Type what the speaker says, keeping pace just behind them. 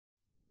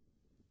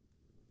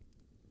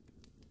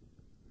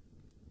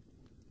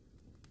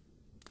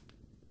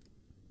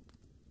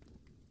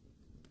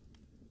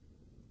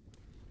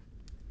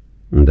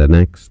The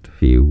next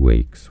few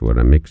weeks were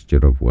a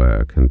mixture of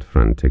work and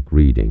frantic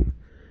reading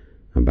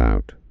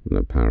about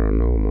the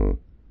paranormal.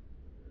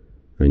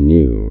 I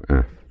knew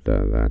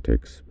after that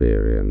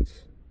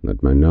experience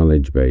that my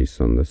knowledge base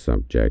on the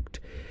subject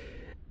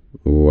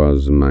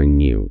was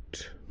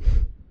minute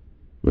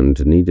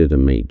and needed a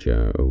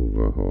major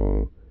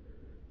overhaul,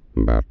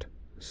 but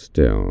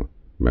still,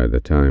 by the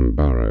time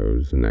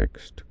Burroughs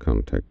next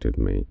contacted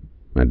me,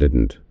 I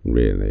didn't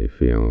really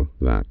feel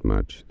that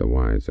much the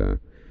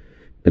wiser.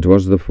 It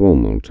was the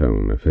formal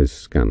tone of his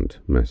scant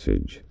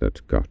message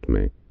that got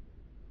me.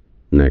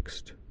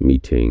 Next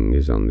meeting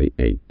is on the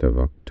 8th of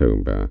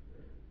October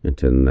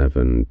at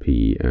 11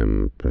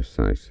 p.m.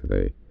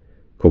 precisely.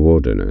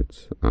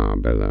 Coordinates are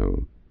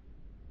below.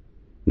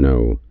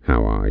 No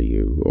how are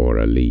you or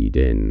a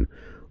lead-in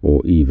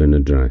or even a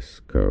dress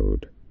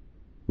code,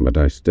 but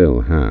I still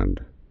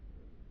had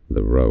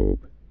the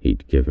robe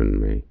he'd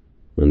given me,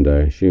 and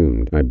I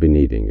assumed I'd be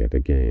needing it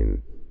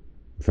again.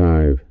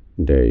 5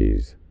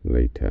 days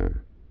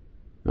later,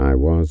 I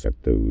was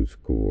at those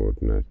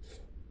coordinates,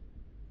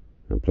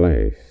 a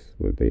place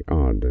with the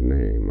odd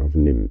name of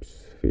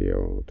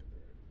Nymphsfield,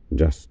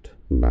 just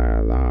by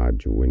a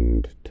large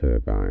wind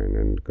turbine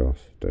in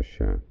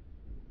Gloucestershire.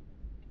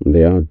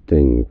 The odd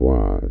thing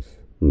was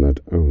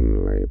that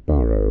only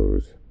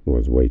Burroughs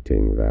was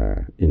waiting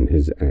there in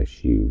his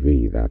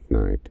SUV that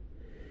night.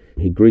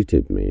 He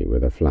greeted me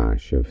with a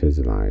flash of his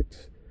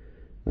lights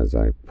as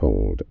I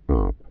pulled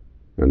up,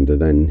 and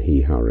then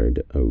he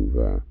hurried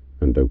over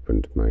and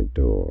opened my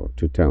door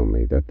to tell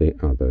me that the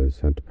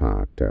others had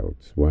parked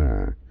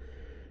elsewhere,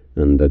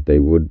 and that they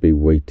would be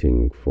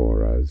waiting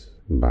for us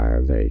by a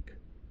lake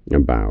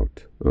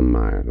about a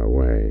mile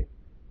away.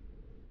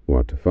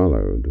 What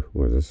followed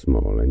was a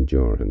small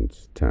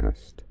endurance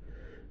test,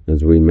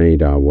 as we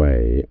made our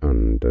way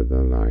under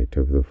the light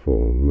of the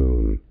full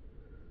moon.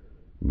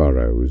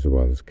 Burroughs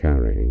was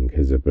carrying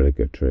his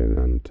obligatory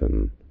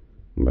lantern,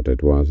 but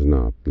it was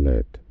not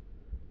lit.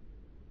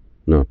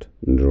 Not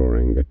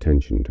drawing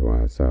attention to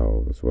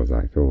ourselves was,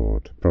 I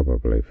thought,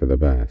 probably for the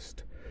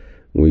best.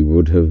 We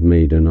would have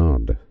made an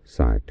odd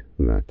sight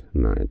that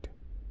night.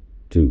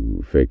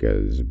 2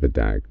 figures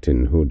bedecked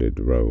in hooded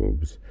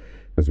robes,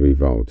 as we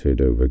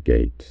vaulted over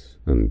gates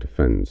and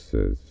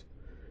fences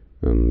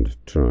and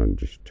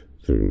trudged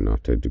through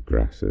knotted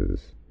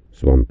grasses,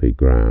 swampy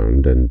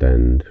ground, and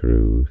then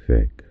through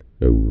thick,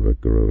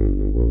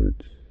 overgrown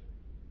woods,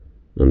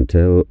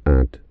 until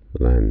at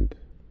length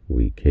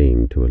we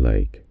came to a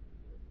lake,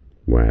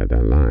 where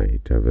the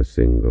light of a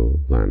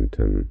single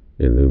lantern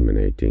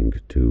illuminating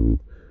 2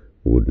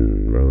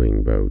 wooden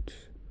rowing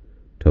boats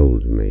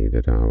told me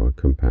that our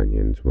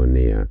companions were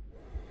near.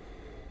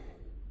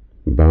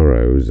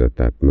 Burroughs at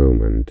that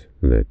moment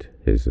lit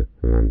his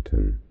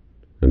lantern,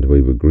 and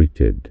we were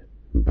greeted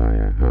by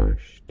a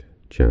hushed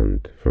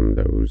chant from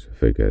those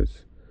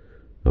figures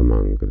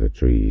among the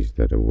trees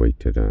that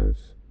awaited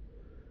us.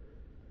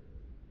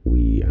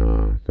 "We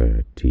are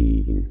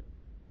 13.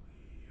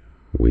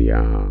 We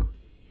are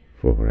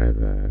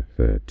forever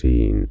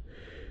 13,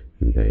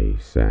 they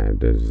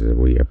said as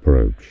we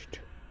approached.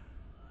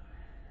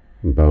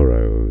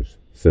 Burroughs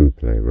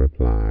simply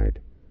replied,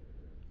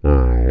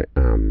 "I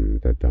am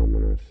the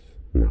Dominus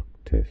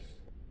Noctis.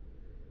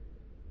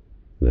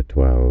 The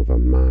 12 are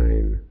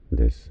mine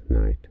this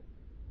night."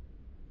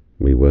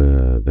 We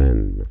were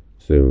then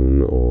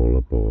soon all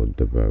aboard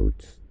the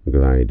boats,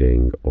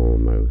 gliding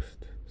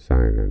almost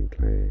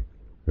silently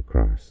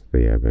across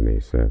the ebony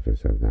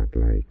surface of that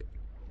lake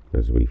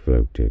as we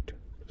floated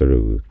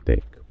through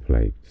thick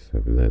plates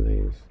of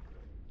lilies,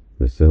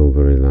 the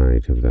silvery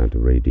light of that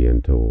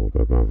radiant orb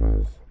above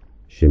us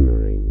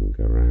shimmering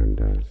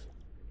around us.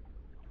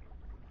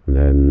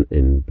 Then,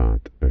 in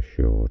but a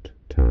short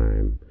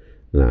time,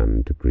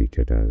 land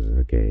greeted us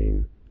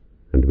again,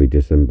 and we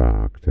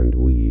disembarked and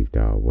weaved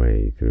our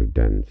way through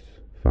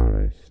dense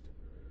forest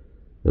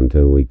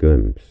until we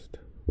glimpsed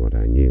what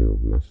I knew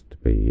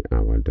must be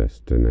our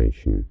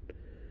destination,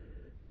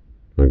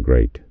 a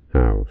great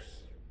house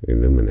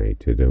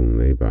illuminated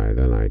only by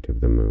the light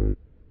of the moon.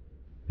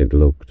 It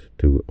looked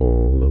to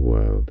all the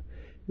world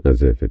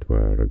as if it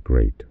were a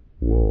great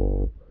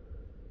wall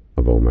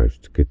of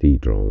almost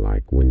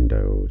cathedral-like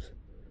windows,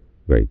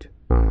 great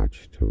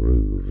arched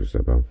roofs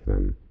above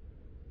them,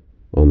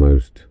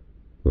 almost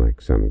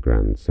like some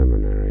grand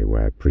seminary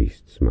where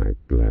priests might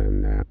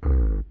learn their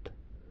art.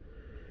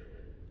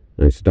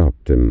 I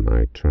stopped in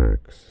my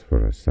tracks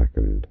for a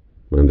second,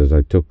 and as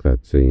I took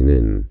that scene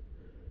in,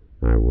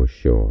 I was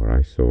sure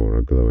I saw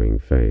a glowing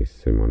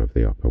face in one of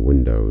the upper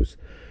windows.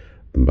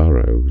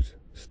 Burroughs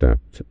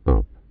stepped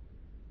up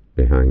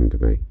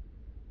behind me.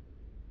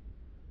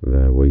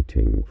 "They're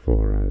waiting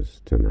for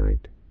us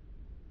tonight,"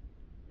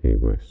 he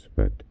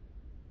whispered.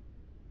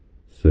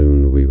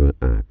 Soon we were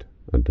at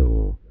a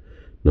door,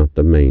 not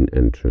the main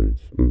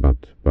entrance,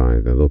 but, by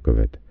the look of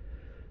it,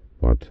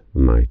 what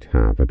might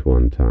have at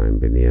one time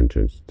been the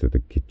entrance to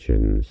the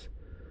kitchens.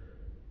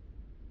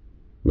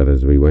 But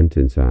as we went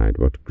inside,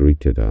 what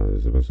greeted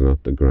us was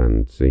not the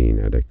grand scene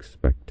I'd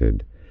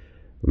expected.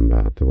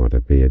 but what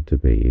appeared to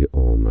be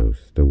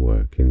almost a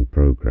work in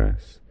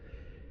progress.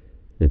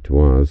 It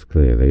was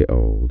clearly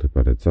old,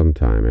 but at some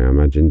time I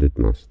imagined it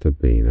must have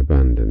been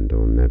abandoned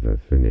or never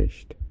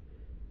finished.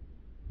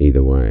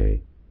 Either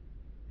way,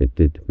 it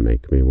did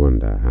make me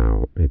wonder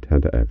how it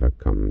had ever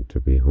come to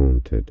be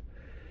haunted.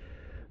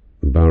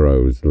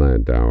 Burrows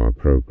led our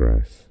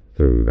progress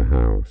through the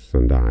house,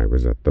 and I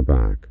was at the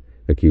back,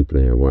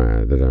 acutely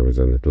aware that I was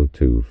a little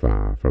too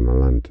far from a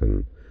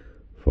lantern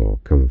for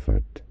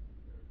comfort.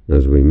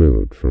 As we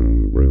moved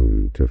from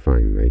room to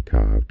finely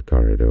carved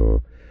corridor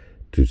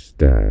to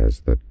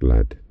stairs that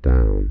led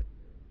down,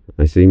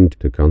 I seemed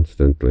to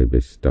constantly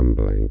be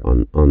stumbling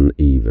on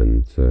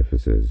uneven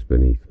surfaces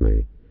beneath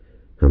me,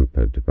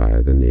 hampered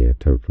by the near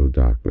total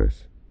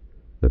darkness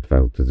that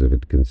felt as if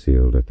it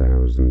concealed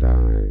 1,000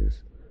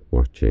 eyes,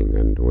 watching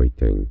and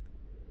waiting.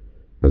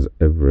 As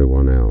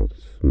everyone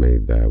else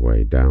made their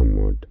way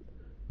downward,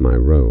 my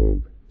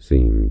robe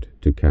seemed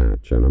to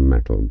catch on a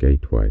metal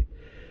gateway,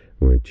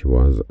 which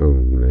was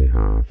only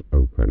half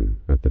open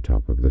at the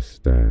top of the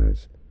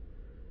stairs.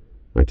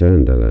 I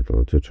turned a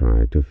little to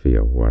try to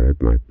feel where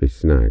it might be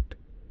snagged,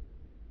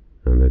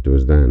 and it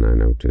was then I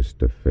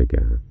noticed a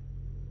figure,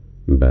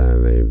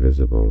 barely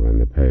visible in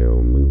the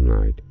pale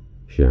moonlight,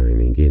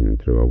 shining in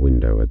through a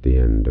window at the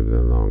end of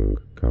the long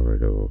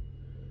corridor.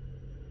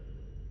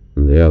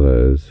 The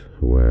others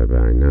were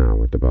by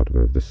now at the bottom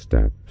of the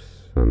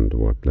steps, and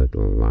what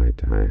little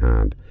light I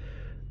had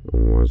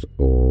was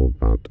all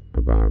but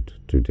about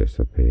to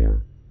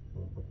disappear.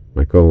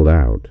 I called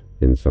out,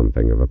 in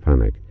something of a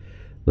panic,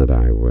 that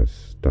I was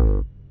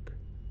stuck,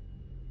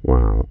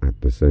 while at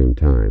the same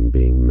time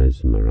being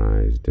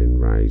mesmerized in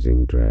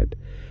rising dread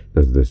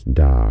as this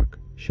dark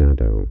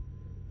shadow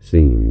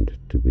seemed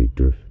to be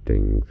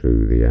drifting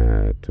through the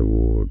air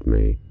toward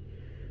me.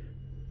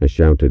 I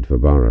shouted for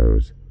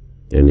Burrows.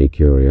 Any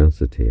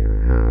curiosity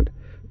I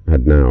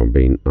had now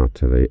been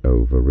utterly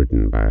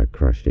overridden by a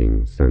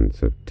crushing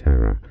sense of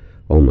terror,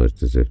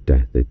 almost as if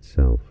death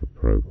itself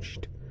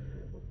approached.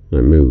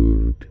 I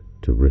moved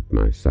to rip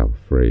myself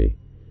free,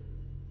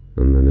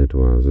 and then it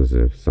was as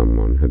if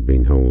someone had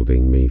been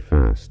holding me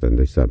fast and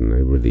they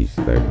suddenly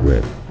released their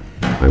grip.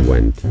 I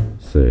went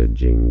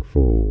surging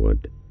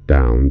forward,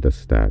 down the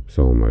steps,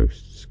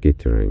 almost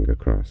skittering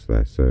across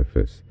their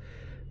surface,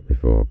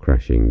 before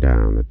crashing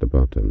down at the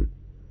bottom.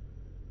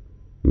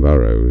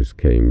 Burrows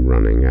came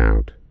running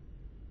out.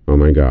 "Oh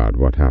my God,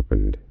 what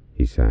happened?"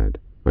 he said.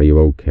 "Are you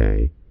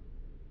okay?"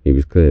 He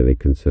was clearly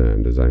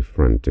concerned as I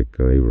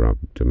frantically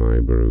rubbed my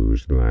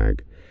bruised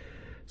leg.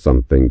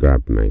 "Something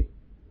grabbed me,"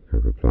 I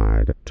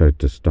replied. "Tried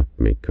to stop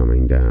me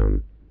coming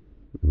down."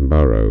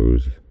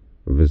 Burrows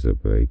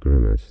visibly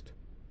grimaced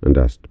and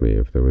asked me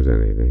if there was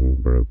anything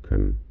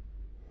broken.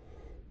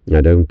 "I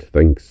don't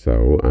think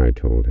so," I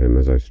told him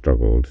as I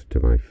struggled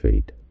to my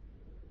feet.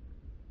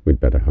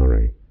 "We'd better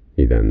hurry,"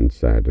 he then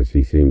said, as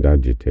he seemed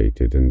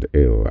agitated and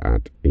ill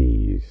at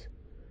ease.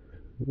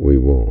 We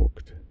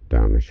walked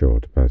down a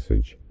short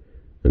passage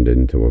and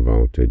into a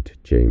vaulted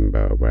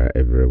chamber where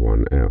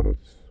everyone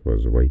else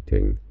was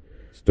waiting,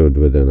 stood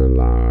within a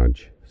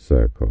large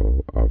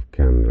circle of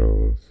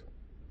candles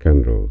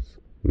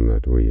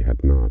that we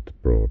had not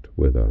brought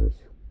with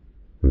us.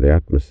 The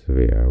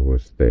atmosphere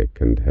was thick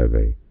and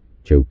heavy,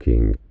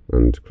 choking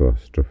and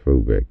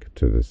claustrophobic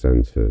to the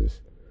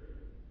senses,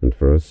 and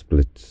for a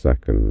split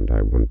second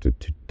I wanted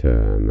to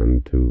turn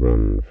and to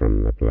run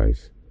from the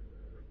place.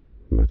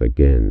 But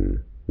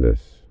again,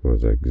 this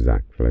was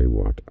exactly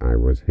what I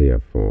was here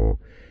for,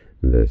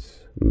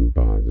 this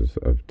buzz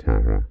of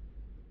terror.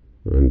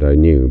 And I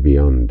knew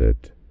beyond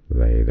it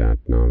lay that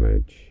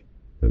knowledge,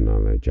 the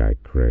knowledge I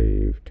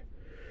craved.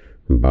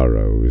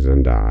 Burrows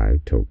and I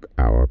took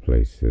our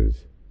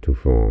places to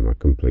form a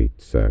complete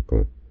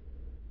circle.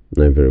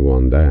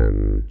 Everyone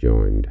then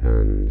joined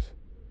hands.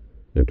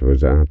 It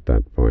was at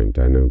that point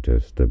I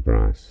noticed a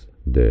brass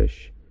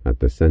dish at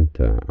the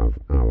center of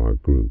our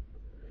group,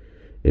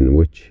 in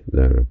which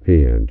there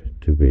appeared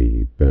to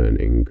be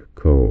burning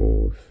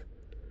coals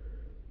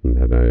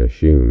that I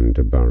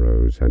assumed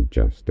Burrows had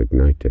just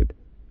ignited.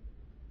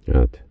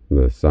 At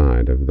the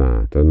side of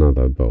that,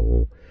 another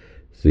bowl,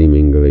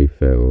 seemingly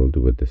filled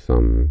with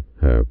some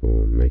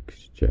herbal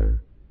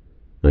mixture.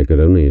 I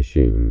could only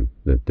assume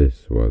that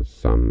this was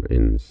some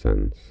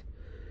incense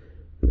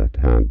that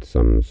had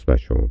some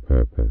special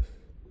purpose.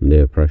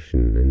 The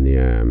oppression in the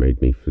air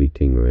made me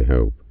fleetingly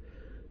hope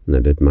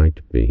that it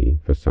might be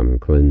for some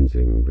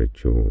cleansing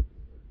ritual,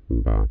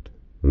 but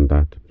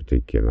that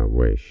particular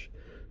wish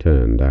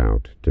turned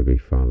out to be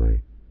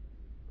folly.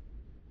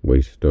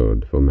 We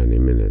stood for many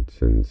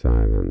minutes in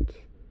silence,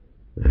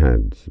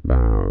 heads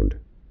bowed.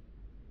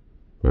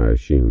 I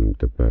assumed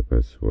the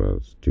purpose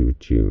was to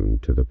attune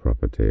to the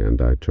property,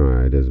 and I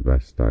tried as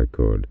best I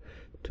could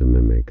to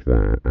mimic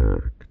their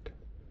act.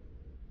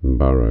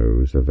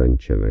 Burrows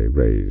eventually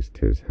raised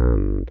his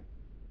hand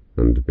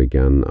and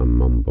began a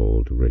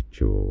mumbled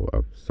ritual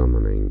of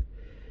summoning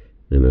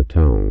in a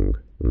tongue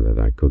that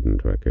I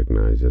couldn't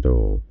recognize at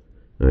all.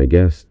 I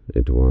guessed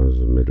it was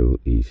Middle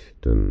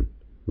Eastern,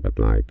 but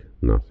like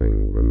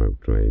nothing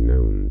remotely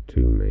known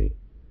to me.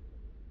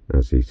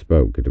 As he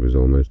spoke, it was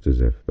almost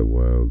as if the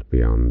world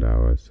beyond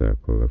our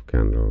circle of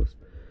candles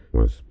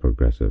was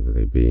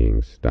progressively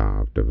being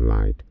starved of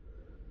light.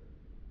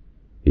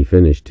 He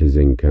finished his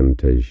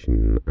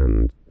incantation,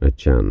 and a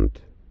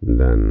chant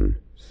then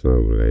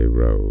slowly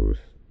rose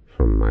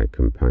from my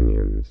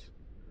companions.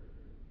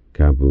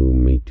 "Kabu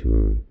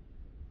Mitu,"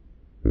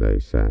 they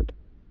said,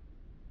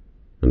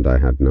 and I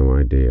had no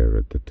idea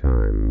at the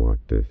time what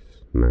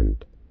this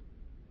meant.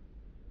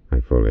 I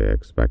fully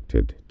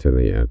expected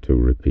Tilia to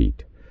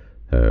repeat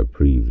her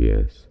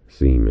previous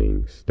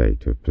seeming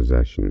state of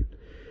possession,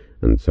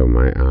 and so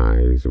my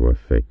eyes were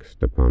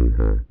fixed upon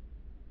her.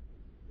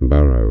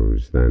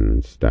 Burroughs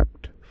then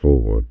stepped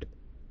forward,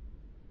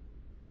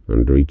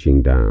 and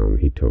reaching down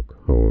he took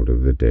hold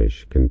of the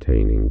dish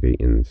containing the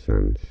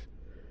incense,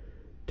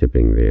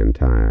 tipping the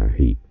entire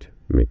heaped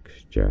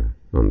mixture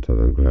onto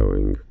the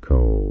glowing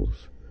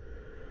coals.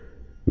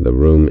 The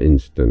room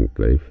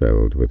instantly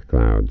filled with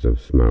clouds of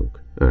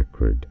smoke,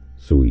 acrid,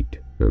 sweet,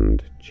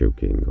 and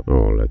choking,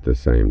 all at the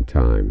same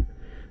time.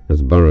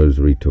 As Burroughs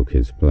retook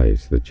his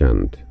place, the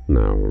chant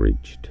now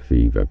reached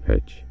fever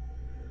pitch,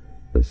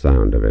 the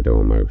sound of it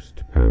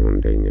almost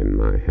pounding in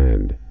my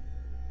head.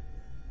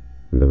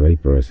 The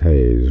vaporous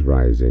haze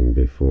rising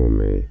before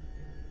me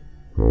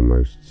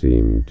almost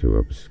seemed to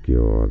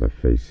obscure the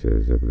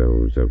faces of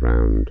those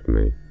around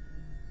me.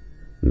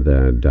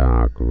 Their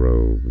dark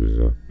robes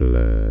were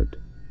blurred,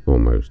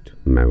 almost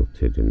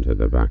melted into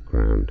the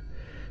background,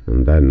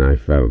 and then I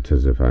felt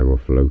as if I were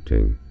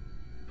floating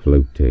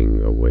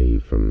away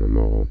from them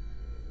all,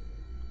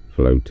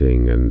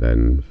 floating and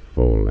then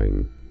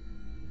falling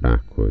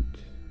backwards,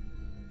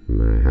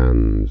 my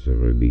hands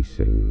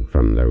releasing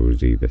from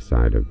those either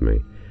side of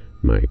me,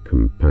 my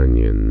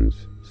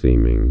companions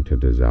seeming to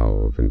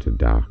dissolve into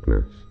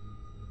darkness.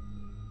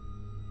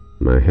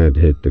 My head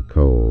hit the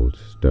cold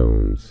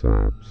stone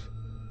slabs,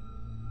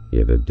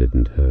 yet it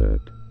didn't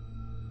hurt.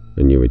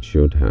 I knew it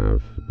should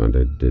have, but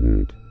it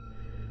didn't.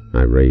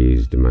 I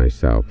raised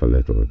myself a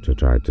little to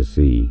try to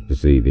see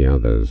the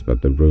others,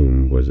 but the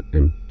room was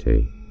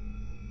empty,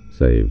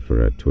 save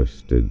for a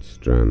twisted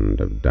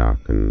strand of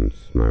darkened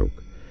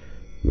smoke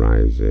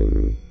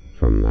rising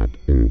from that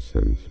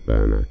incense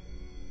burner,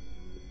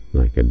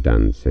 like a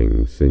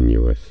dancing,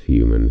 sinuous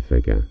human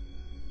figure.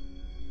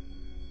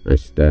 I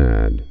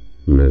stared,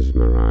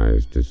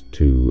 mesmerized, as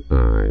two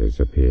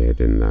eyes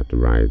appeared in that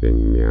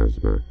writhing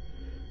miasma,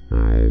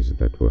 eyes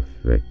that were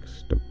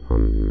fixed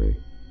upon me.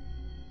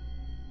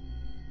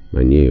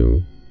 I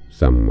knew,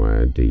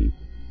 somewhere deep,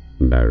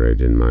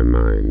 buried in my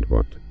mind,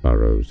 what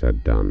Burroughs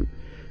had done.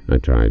 I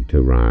tried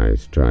to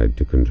rise, tried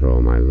to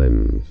control my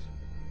limbs,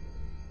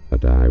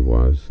 but I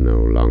was no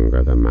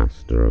longer the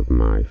master of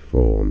my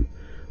form.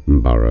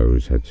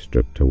 Burroughs had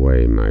stripped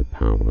away my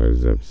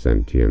powers of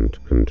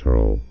sentient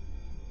control.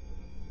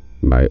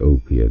 By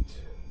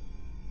opiates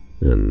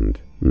and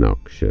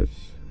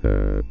noxious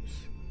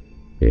herbs,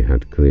 he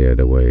had cleared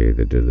away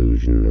the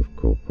delusion of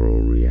corporal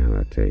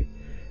reality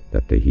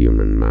that the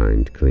human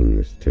mind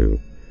clings to.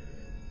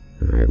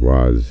 I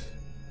was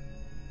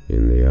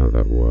in the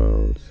other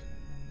worlds,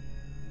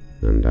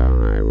 and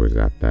I was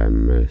at their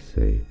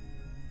mercy.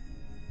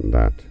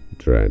 That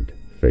dread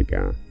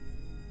figure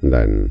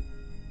then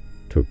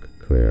took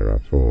clearer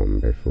form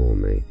before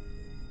me,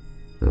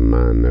 a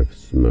man of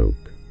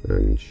smoke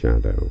and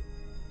shadow,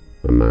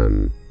 a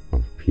man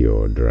of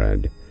pure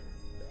dread.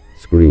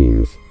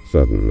 Screams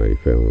suddenly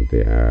filled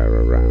the air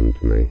around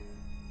me.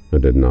 I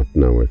did not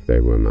know if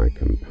they were my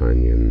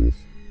companions,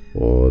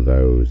 or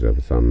those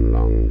of some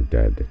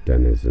long-dead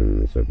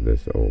denizens of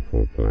this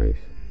awful place.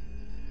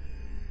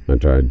 I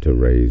tried to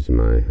raise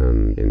my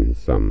hand in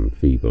some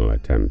feeble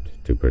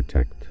attempt to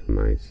protect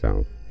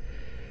myself,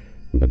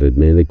 but it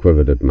merely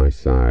quivered at my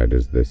side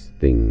as this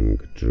thing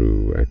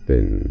drew a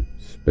thin,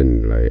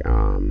 spindly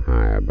arm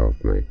high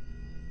above me.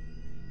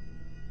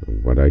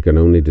 What I can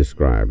only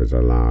describe as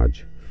a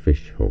large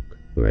fish-hook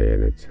lay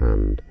in its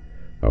hand,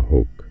 a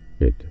hook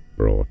it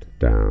brought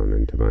down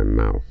into my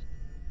mouth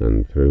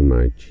and through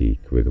my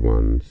cheek with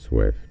one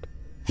swift,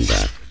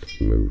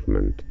 deft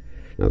movement,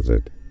 as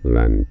it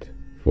leant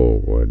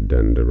forward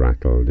and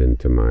rattled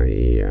into my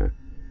ear.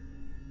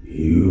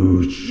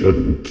 "You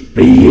shouldn't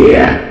be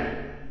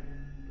here,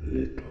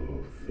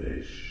 little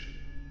fish,"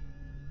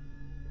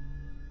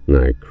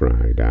 I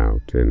cried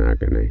out in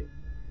agony,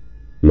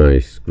 my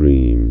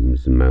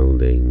screams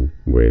melding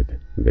with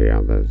the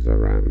others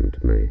around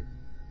me.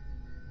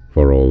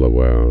 For all the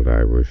world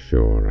I was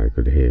sure I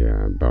could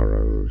hear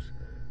Burroughs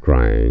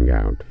crying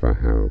out for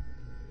help,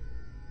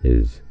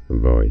 his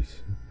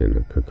voice in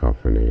a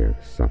cacophony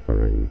of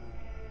suffering.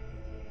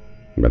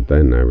 But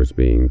then I was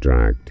being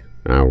dragged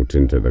out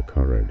into the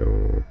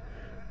corridor,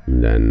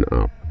 then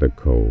up the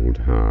cold,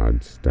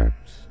 hard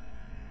steps.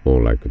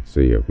 All I could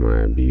see of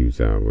my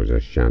abuser was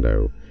a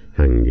shadow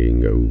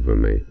hanging over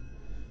me.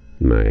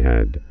 My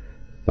head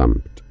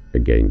thumped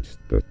against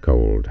the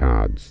cold,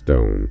 hard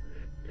stone,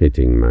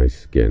 hitting my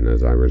skin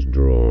as I was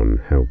drawn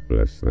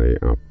helplessly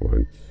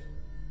upwards.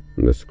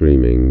 The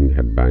screaming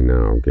had by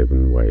now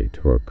given way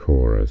to a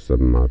chorus of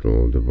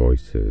muddled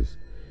voices,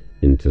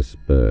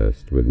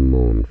 interspersed with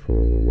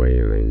mournful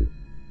wailing.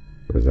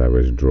 As I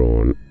was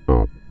drawn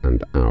up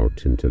and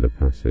out into the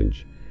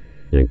passage,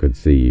 I could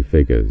see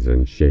figures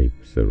and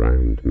shapes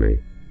around me.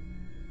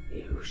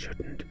 "You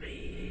shouldn't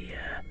be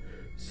here,"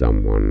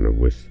 someone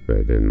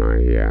whispered in my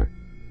ear.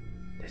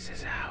 "This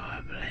is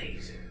our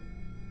place."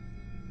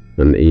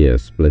 An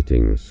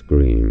ear-splitting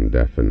scream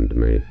deafened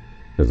me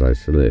as I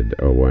slid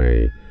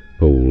away,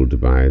 pulled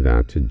by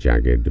that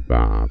jagged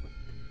barb,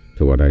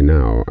 to what I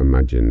now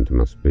imagined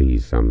must be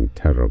some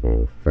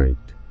terrible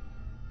fate.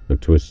 A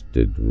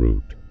twisted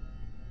route,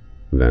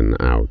 then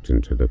out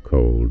into the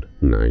cold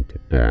night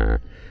air,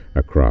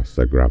 across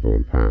a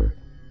gravel path,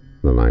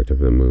 the light of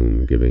the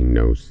moon giving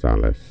no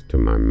solace to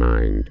my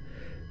mind,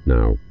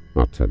 now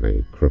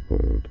utterly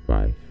crippled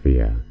by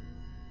fear.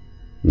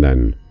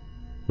 Then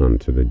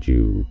onto the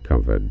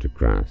dew-covered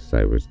grass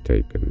I was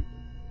taken.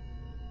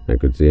 I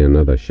could see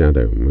another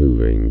shadow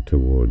moving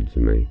towards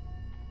me.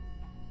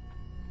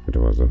 It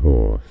was a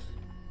horse,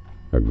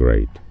 a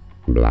great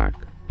black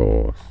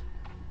horse,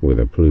 with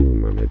a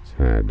plume on its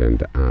head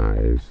and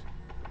eyes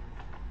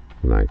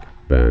like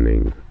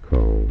burning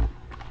coal.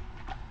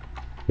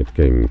 It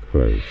came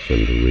close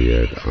and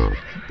reared up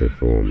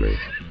before me,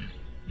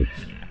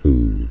 its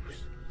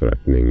hooves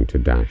threatening to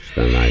dash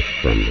the life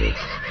from me.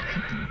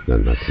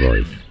 Then that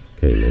voice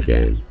came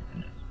again.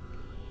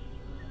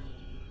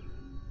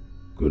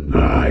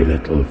 "Goodbye,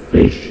 little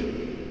fish.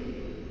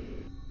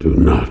 Do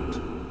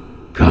not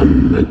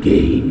come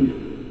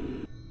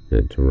again."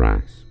 It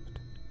rasped,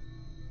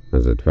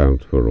 as it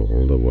felt for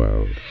all the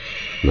world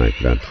like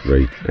that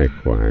great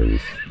equine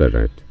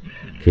spirit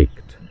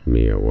kicked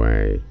me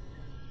away,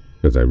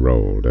 as I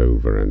rolled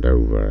over and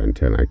over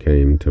until I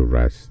came to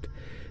rest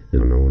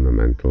in an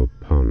ornamental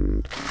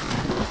pond,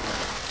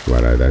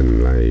 where I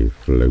then lay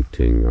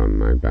floating on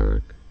my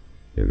back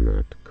in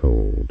that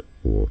cold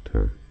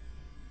water,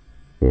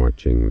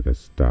 watching the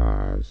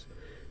stars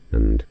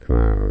and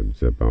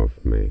clouds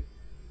above me,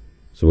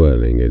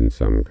 swirling in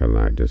some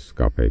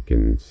kaleidoscopic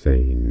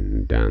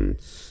insane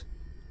dance.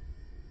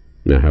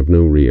 I have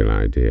no real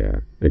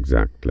idea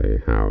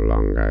exactly how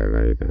long I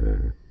lay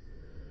there.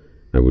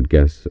 I would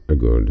guess a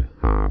good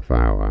half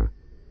hour.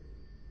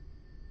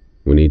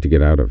 "We need to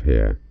get out of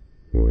here,"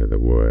 were the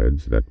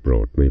words that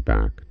brought me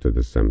back to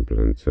the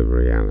semblance of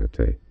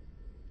reality.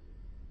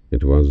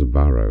 It was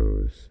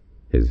Burrows.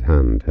 His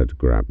hand had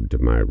grabbed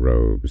my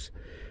robes,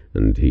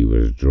 and he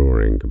was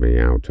drawing me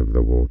out of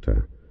the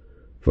water.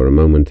 For a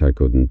moment I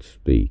couldn't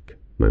speak.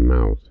 My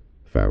mouth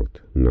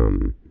felt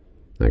numb.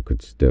 I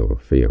could still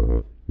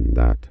feel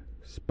that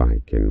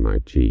spike in my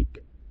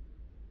cheek.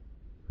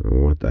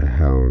 "What the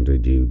hell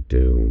did you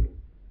do?"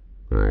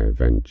 I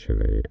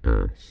eventually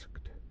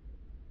asked.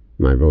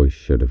 My voice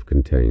should have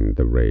contained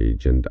the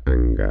rage and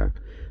anger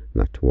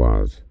that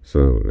was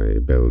slowly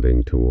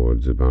building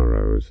towards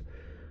Burrows,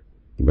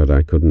 but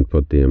I couldn't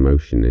put the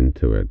emotion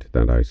into it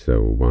that I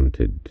so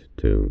wanted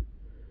to.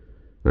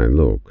 I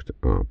looked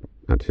up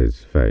at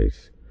his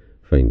face,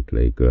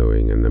 faintly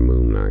glowing in the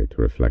moonlight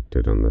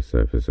reflected on the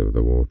surface of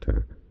the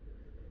water.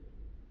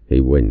 He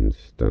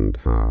winced and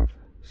half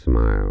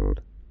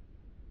smiled.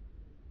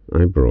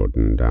 "I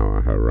broadened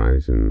our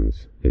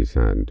horizons," he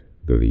said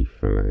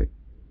gleefully.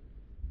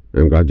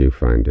 "I'm glad you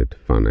find it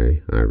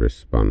funny," I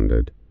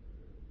responded.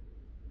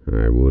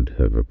 I would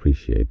have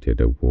appreciated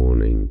a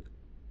warning.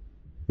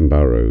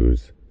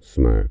 Burrows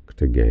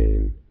smirked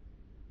again.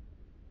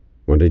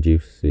 "What did you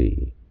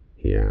see?"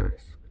 he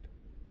asked.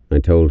 I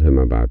told him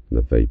about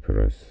the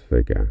vaporous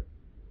figure,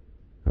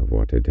 of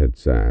what it had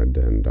said,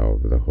 and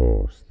of the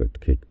horse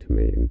that kicked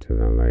me into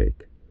the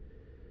lake.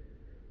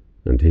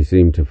 And he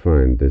seemed to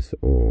find this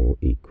all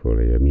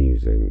equally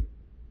amusing,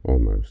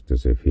 almost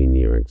as if he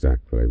knew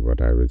exactly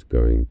what I was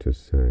going to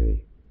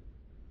say,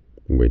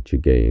 which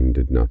again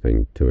did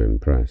nothing to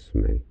impress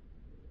me.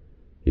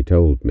 He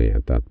told me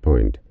at that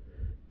point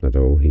that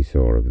all he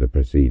saw of the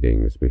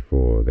proceedings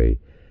before the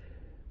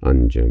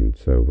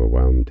unguents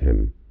overwhelmed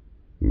him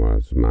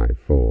was my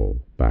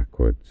fall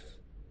backwards,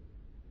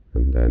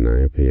 and then I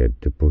appeared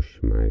to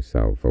push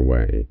myself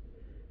away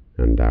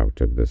and out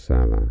of the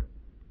cellar.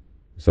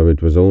 "So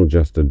it was all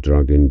just a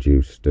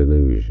drug-induced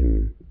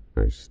illusion,"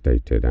 I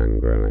stated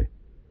angrily.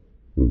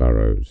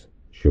 Burrows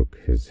shook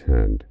his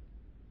head.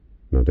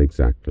 "Not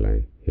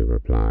exactly," he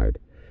replied.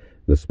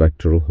 "The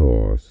spectral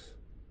horse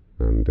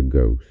and the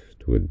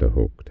ghost with the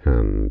hooked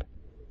hand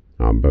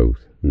are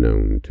both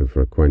known to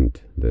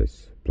frequent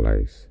this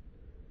place,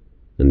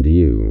 and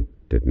you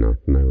did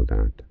not know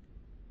that."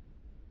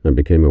 I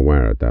became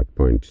aware at that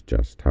point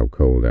just how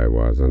cold I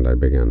was, and I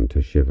began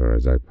to shiver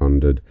as I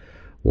pondered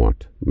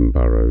what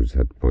Burrows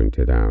had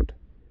pointed out.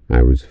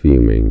 I was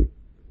fuming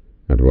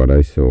at what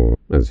I saw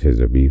as his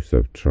abuse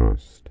of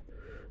trust,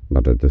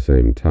 but at the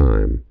same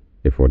time,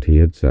 if what he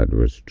had said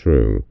was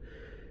true,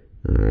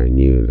 I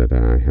knew that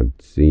I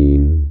had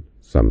seen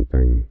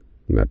something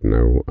that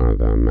no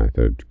other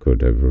method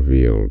could have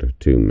revealed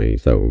to me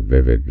so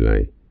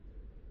vividly.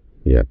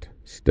 Yet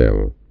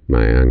still,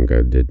 My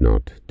anger did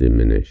not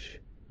diminish,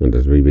 and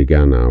as we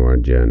began our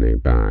journey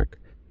back,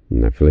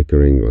 the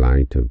flickering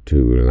light of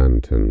 2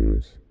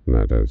 lanterns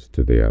led us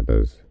to the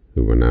others,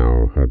 who were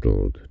now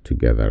huddled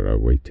together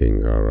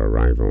awaiting our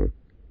arrival.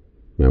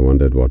 I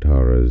wondered what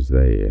horrors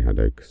they had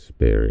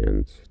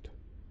experienced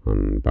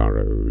on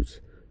Burroughs'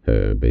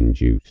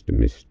 herb-induced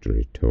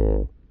mystery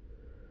tour.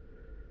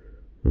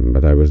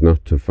 But I was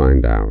not to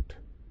find out,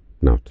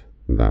 not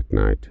that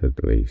night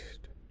at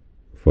least,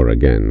 for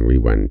again we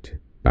went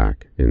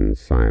back in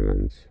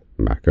silence,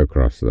 back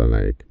across the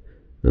lake,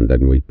 and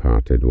then we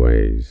parted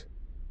ways.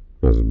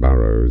 As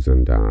Burroughs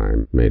and I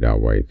made our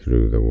way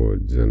through the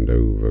woods and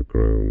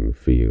overgrown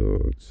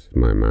fields,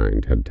 my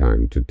mind had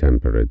time to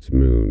temper its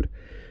mood.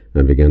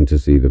 I began to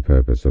see the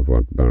purpose of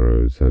what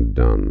Burroughs had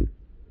done.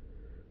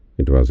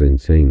 It was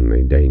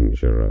insanely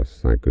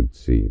dangerous, I could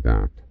see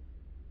that,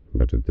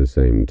 but at the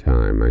same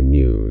time I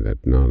knew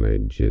that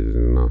knowledge is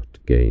not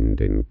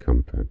gained in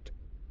comfort.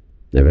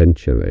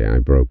 Eventually I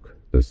broke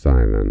the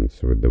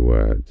silence with the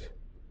words,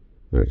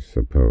 "I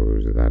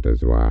suppose that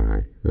is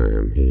why I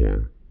am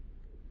here."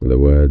 The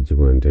words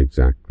weren't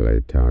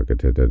exactly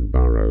targeted at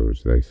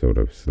Burroughs, they sort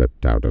of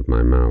slipped out of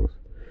my mouth.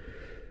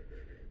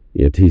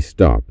 Yet he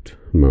stopped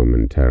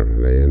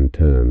momentarily and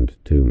turned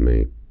to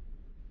me.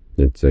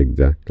 "It's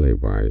exactly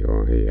why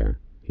you're here,"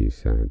 he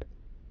said.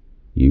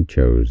 "You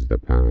chose the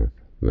path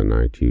the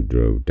night you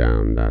drove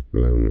down that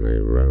lonely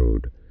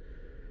road,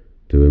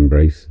 to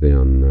embrace the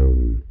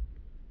unknown,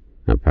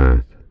 a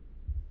path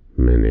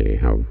many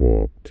have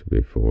walked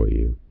before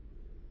you,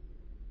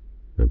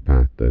 a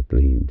path that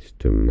leads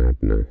to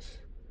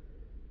madness,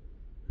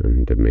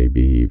 and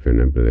maybe even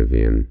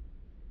oblivion.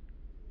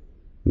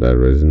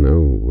 There is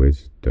no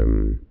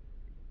wisdom,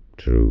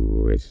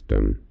 true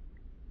wisdom,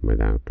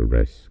 without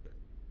risk.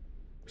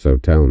 So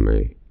tell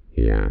me,"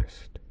 he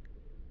asked,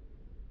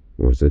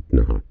 "was it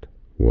not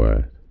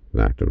worth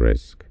that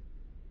risk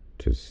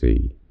to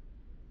see?"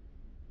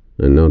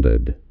 I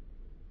nodded.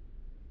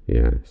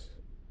 "Yes,"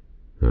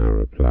 I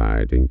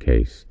replied, in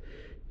case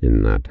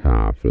in that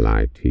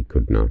half-light he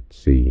could not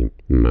see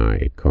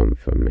my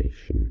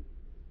confirmation.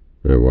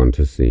 "I want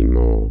to see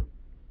more,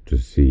 to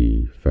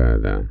see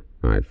further,"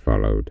 I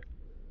followed.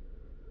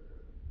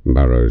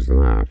 Burroughs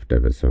laughed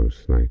ever so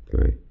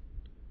slightly.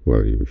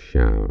 "Well, you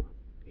shall,"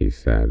 he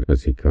said,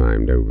 as he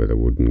climbed over the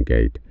wooden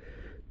gate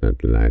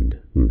that led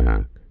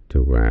back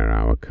to where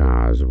our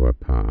cars were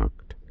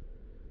parked.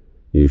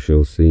 "You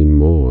shall see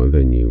more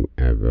than you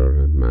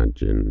ever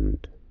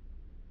imagined."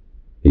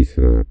 He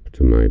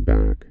slapped my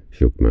back,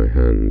 shook my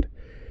hand,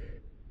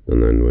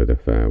 and then with a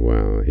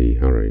farewell he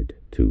hurried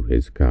to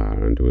his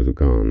car and was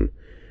gone.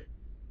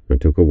 It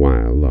took a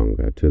while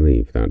longer to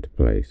leave that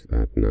place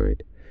that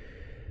night.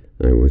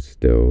 I was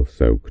still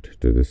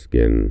soaked to the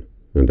skin,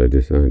 and I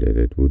decided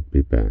it would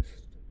be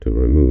best to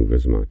remove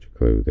as much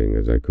clothing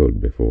as I could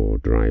before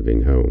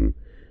driving home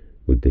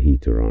with the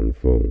heater on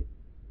full.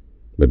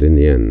 But in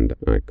the end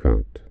I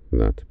cut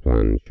that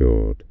plan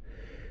short,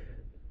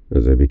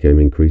 as I became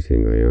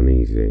increasingly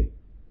uneasy.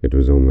 It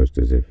was almost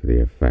as if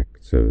the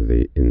effects of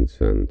the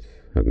incense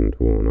hadn't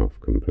worn off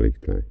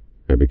completely.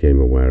 I became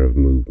aware of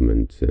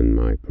movements in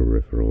my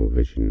peripheral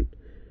vision,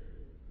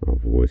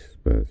 of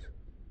whispers,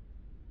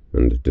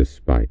 and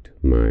despite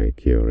my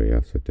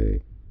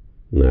curiosity,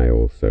 I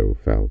also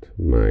felt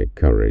my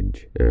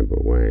courage ebb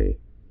away,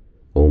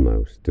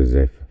 almost as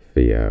if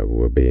fear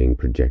were being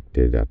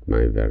projected at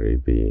my very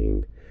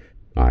being.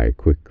 I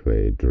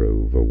quickly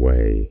drove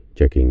away,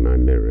 checking my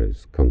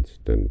mirrors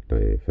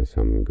constantly for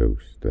some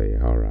ghostly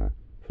horror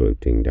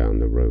floating down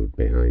the road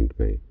behind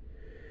me.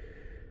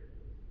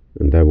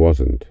 And there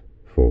wasn't,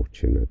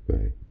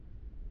 fortunately,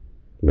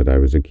 but I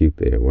was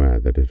acutely aware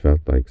that it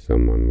felt like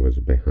someone was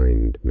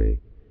behind me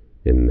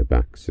in the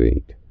back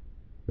seat,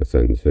 a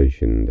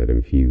sensation that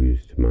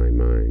infused my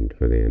mind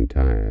for the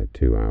entire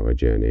 2-hour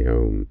journey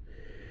home.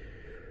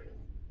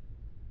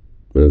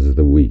 As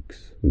the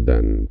weeks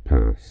then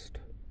passed,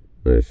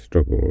 I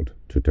struggled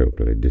to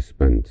totally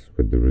dispense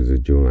with the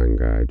residual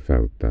anger I'd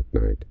felt that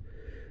night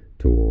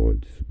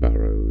towards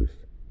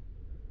Burroughs.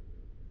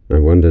 I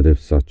wondered if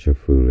such a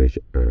foolish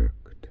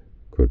act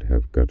could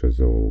have got us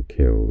all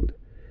killed,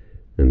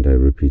 and I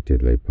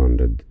repeatedly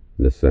pondered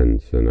the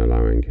sense in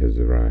allowing his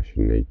rash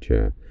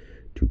nature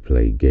to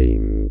play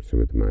games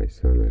with my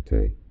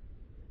sanity.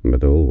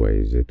 But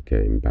always it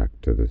came back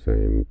to the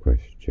same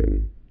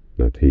question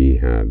that he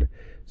had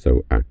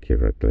so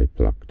accurately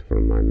plucked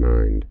from my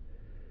mind.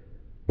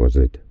 Was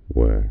it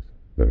worth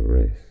the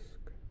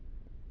risk?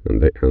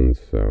 And the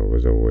answer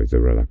was always a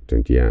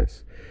reluctant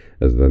yes.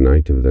 As the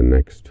night of the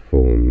next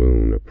full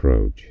moon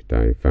approached,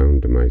 I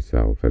found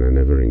myself in an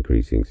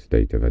ever-increasing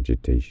state of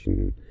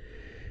agitation.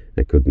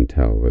 I couldn't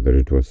tell whether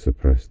it was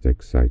suppressed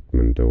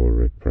excitement or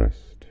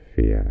repressed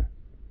fear.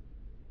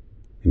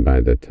 By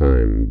the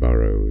time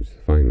Burroughs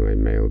finally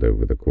mailed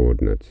over the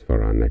coordinates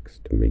for our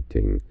next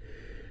meeting,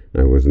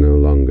 I was no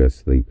longer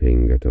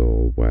sleeping at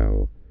all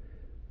well,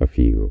 a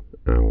few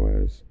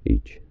hours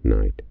each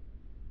night.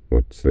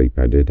 What sleep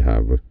I did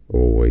have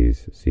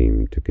always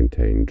seemed to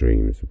contain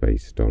dreams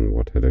based on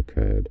what had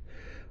occurred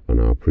on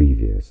our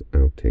previous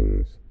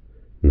outings,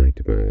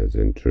 nightmares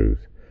in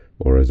truth,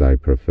 or as I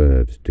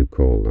preferred to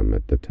call them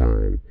at the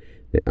time,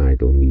 the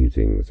idle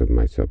musings of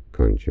my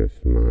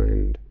subconscious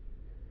mind.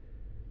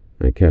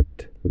 I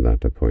kept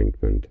that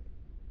appointment.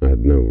 I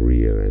had no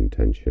real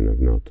intention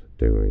of not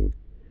doing.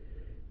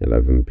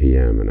 11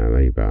 p.m. and I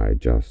lay by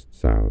just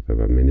south of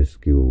a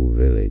minuscule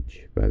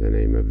village by the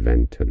name of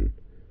Venton,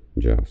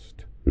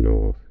 just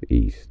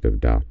north-east of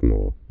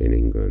Dartmoor in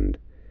England.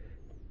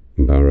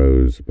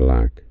 Burroughs'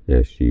 black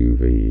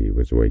SUV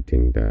was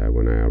waiting there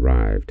when I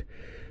arrived.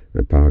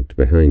 I parked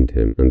behind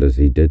him, and as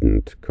he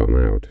didn't come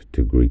out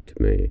to greet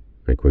me,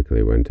 I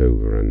quickly went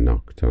over and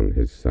knocked on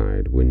his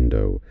side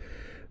window.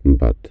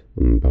 But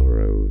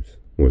Burroughs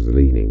was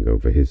leaning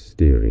over his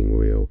steering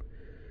wheel,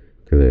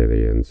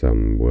 clearly in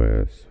some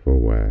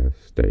worse-for-wear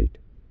state.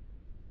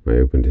 I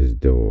opened his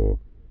door.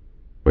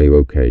 "Are you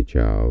okay,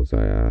 Charles?"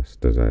 I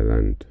asked as I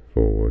leant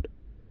forward.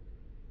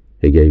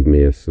 He gave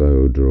me a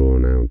slow,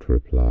 drawn-out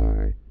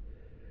reply.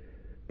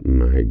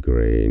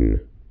 "Migraine,"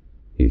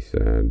 he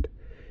said.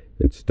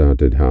 "It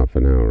started half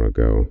an hour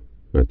ago.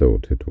 I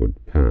thought it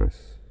would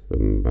pass,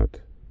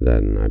 but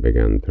then I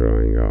began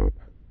throwing up.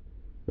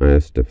 I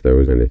asked if there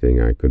was anything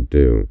I could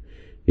do.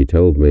 He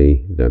told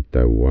me that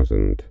there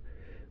wasn't,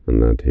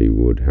 and that he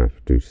would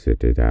have to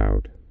sit it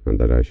out, and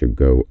that I should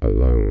go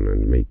alone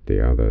and meet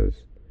the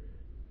others.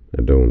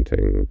 A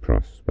daunting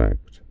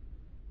prospect.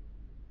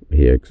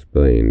 He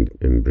explained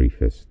in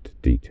briefest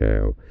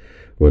detail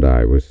what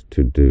I was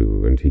to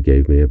do, and he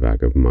gave me a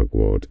bag of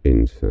mugwort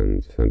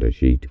incense and a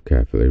sheet of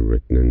carefully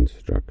written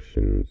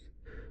instructions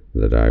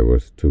that I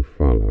was to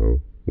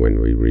follow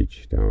when we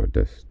reached our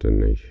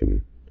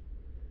destination.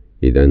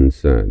 He then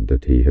said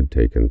that he had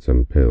taken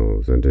some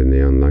pills, and in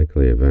the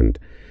unlikely event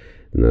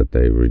that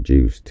they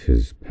reduced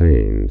his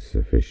pain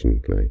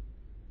sufficiently,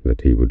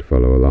 that he would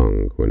follow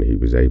along when he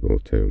was able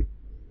to.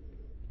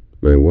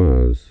 I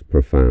was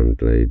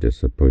profoundly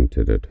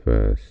disappointed at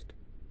first.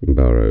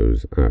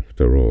 Burroughs,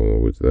 after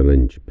all, was the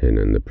linchpin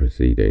in the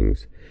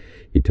proceedings.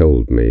 He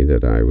told me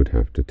that I would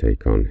have to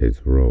take on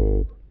his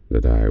role,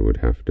 that I would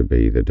have to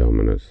be the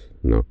Dominus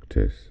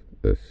Noctis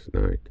this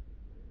night.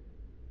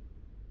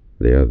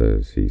 The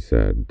others, he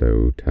said,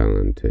 though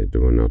talented,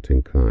 were not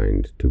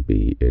inclined to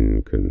be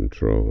in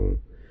control.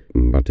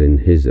 But in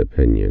his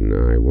opinion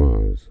I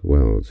was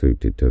well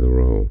suited to the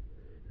role,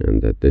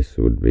 and that this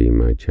would be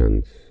my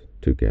chance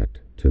to get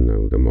to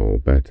know them all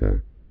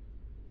better.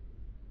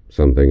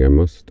 Something I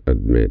must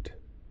admit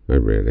I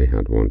really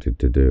had wanted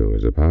to do,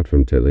 as apart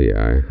from Tilly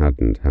I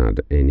hadn't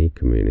had any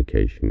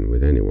communication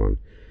with anyone,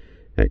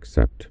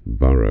 except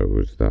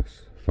Burroughs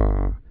thus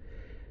far,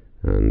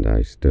 and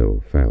I still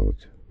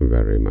felt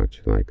very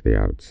much like the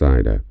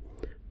outsider.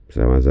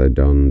 So as I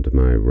donned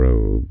my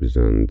robes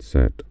and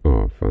set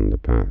off on the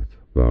path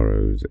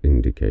Burroughs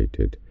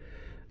indicated,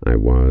 I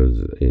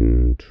was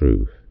in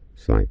truth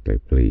slightly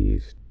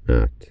pleased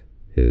at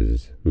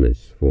his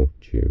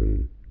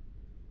misfortune.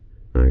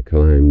 I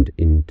climbed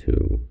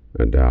into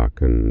a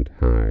darkened,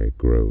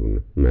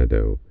 high-grown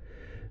meadow.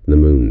 The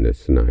moon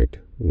this night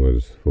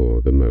was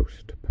for the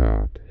most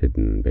part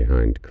hidden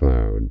behind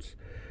clouds,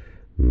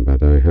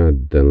 but I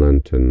had the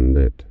lantern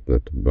lit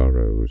that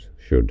Burroughs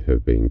should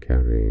have been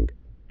carrying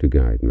to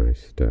guide my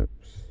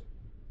steps.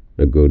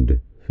 A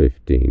good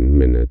 15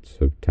 minutes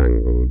of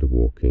tangled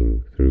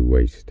walking through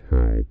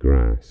waist-high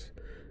grass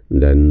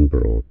then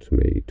brought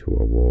me to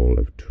a wall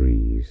of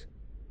trees.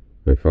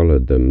 I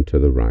followed them to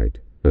the right,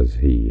 as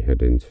he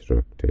had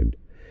instructed,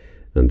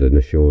 and in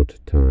a short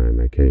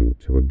time I came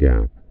to a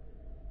gap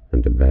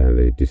and a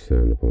barely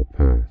discernible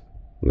path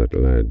that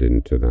led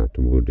into that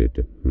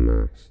wooded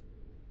mass.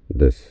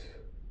 This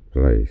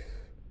place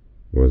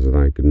was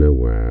like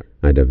nowhere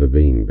I'd ever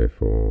been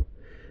before.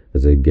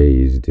 As I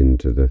gazed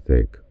into the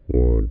thick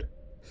wood,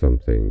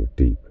 something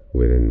deep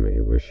within me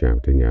was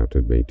shouting out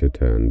at me to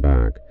turn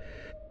back,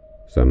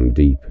 some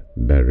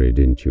deep-buried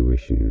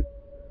intuition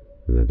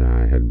that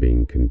I had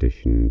been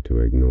conditioned to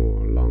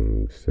ignore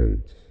long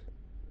since.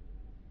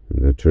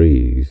 The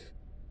trees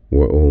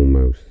were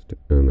almost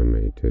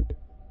animated.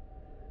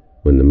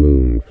 When the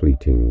moon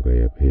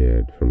fleetingly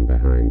appeared from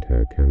behind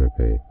her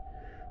canopy,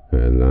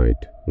 her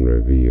light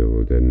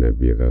revealed a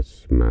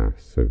nebulous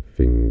mass of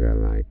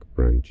finger-like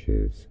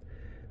branches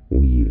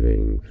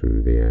weaving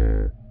through the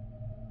air.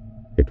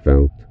 It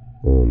felt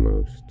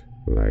almost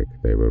like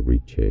they were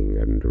reaching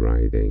and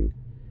writhing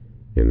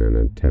in an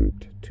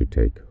attempt to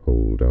take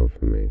hold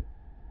of me,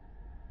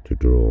 to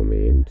draw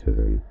me into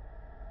them.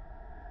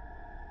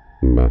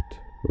 But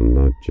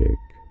logic,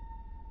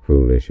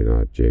 foolish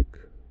logic,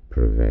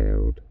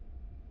 prevailed.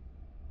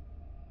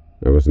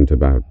 I wasn't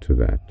about to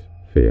let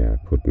fear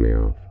put me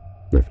off.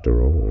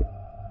 After all,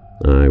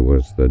 I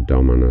was the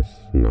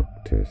Dominus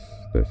Noctis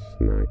this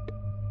night.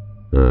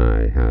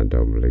 I had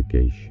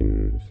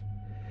obligations.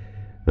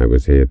 I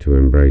was here to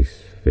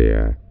embrace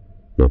fear,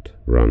 not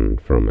run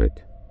from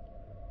it.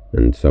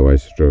 And so I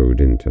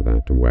strode into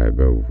that web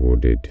of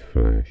wooded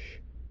flesh.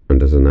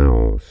 and as an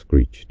owl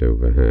screeched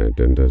overhead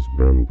and as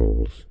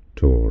brambles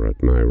tore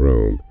at my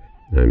robe,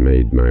 I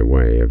made my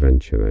way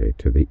eventually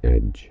to the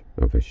edge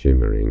of a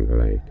shimmering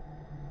lake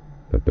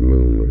that the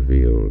moon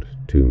revealed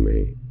to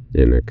me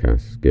in a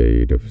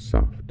cascade of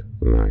soft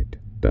light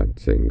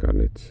dancing on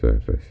its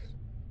surface.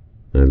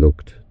 I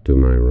looked to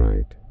my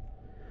right.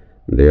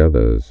 The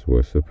others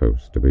were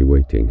supposed to be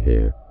waiting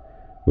here,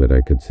 but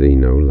I could see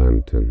no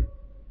lantern.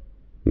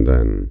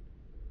 Then,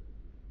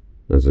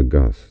 as a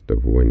gust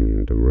of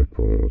wind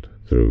rippled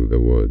through the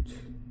woods,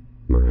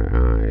 my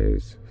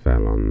eyes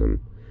fell on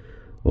them,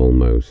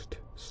 almost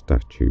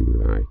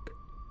statue-like,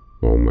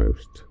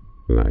 almost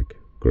like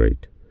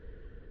great,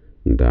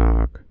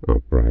 dark,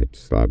 upright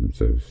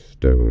slabs of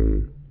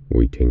stone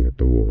waiting at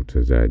the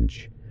water's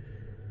edge.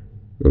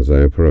 As I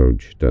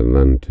approached, a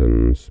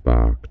lantern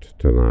sparked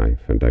to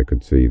life, and I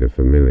could see the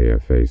familiar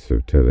face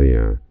of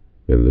Talia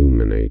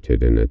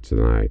illuminated in its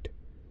light.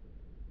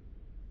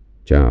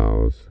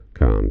 "Charles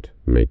can't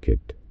make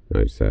it,"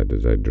 I said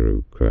as I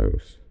drew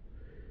close.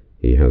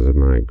 "He has a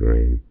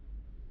migraine."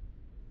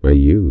 "Are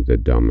you the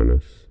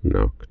Dominus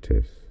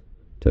Noctis?"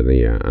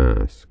 Talia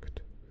asked.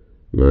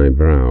 My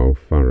brow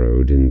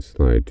furrowed in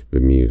slight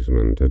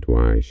bemusement at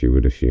why she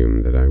would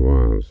assume that I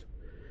was.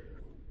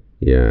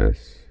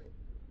 "Yes,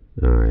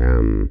 I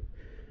am,"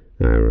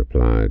 I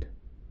replied,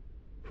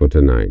 "for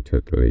tonight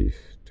at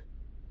least."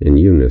 In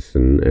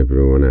unison,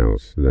 everyone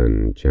else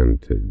then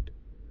chanted,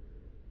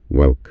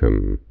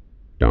 "Welcome,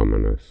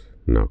 Dominus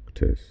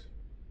Noctis,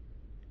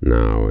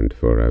 now and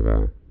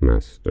forever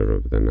Master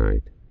of the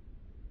Night.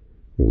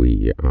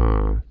 We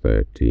are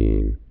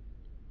 13.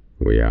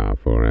 We are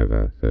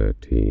forever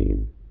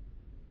 13.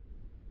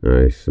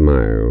 I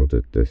smiled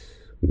at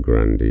this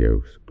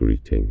grandiose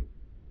greeting,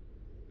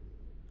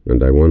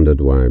 and I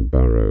wondered why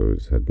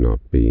Burroughs had not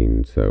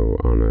been so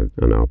honored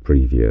on our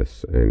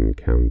previous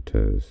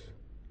encounters.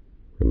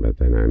 But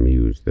then I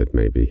mused that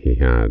maybe he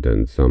had,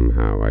 and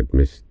somehow I'd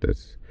missed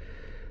this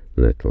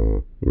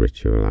little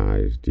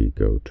ritualized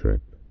ego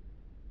trip.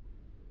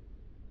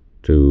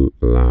 2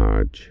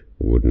 large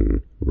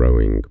wooden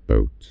rowing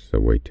boats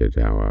awaited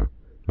our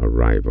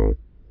arrival.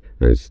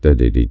 I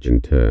studied each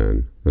in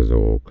turn as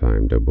all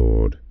climbed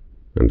aboard,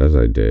 and as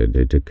I did,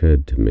 it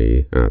occurred to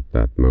me at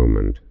that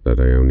moment that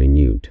I only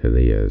knew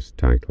Talia's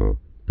title,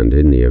 and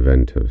in the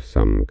event of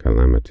some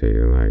calamity,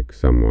 like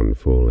someone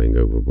falling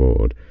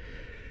overboard,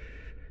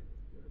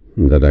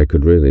 that I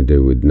could really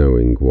do with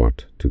knowing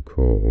what to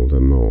call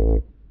them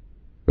all.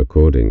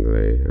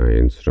 Accordingly, I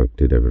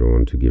instructed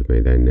everyone to give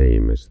me their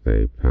name as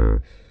they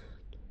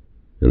passed.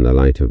 In the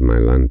light of my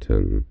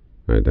lantern,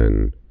 I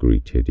then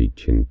greeted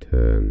each in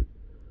turn,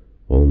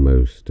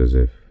 almost as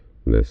if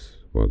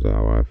this was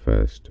our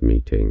first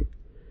meeting,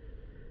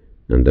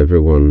 and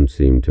everyone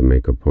seemed to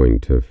make a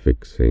point of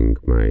fixing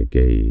my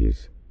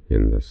gaze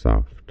in the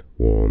soft,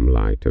 warm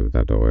light of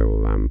that oil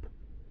lamp,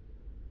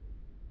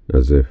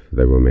 as if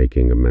they were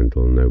making a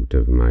mental note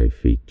of my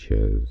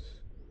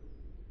features,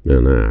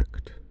 an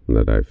act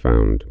that I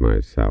found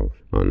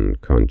myself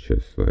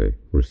unconsciously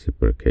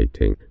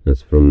reciprocating,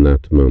 as from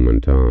that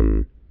moment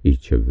on,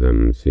 each of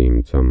them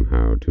seemed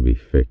somehow to be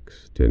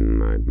fixed in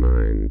my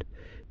mind,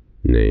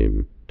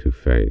 name to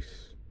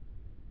face.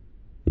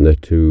 The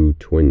 2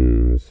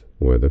 twins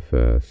were the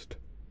first.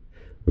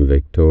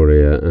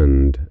 Victoria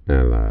and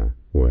Ella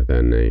were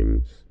their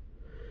names,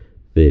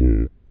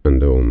 thin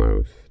and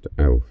almost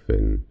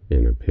elfin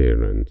in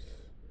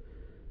appearance,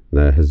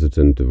 their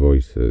hesitant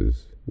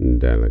voices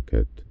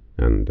delicate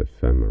and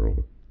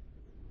ephemeral.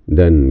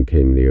 Then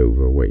came the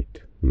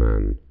overweight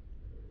man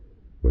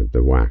with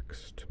the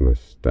waxed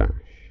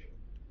moustache.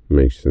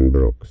 "Mason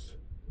Brooks,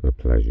 a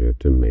pleasure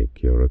to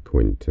make your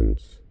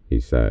acquaintance," he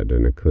said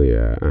in a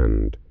clear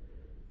and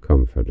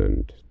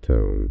confident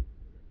tone.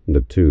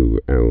 The 2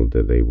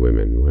 elderly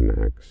women were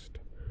next,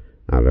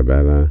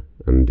 Arabella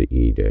and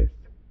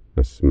Edith,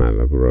 a smell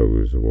of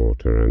rose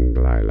water and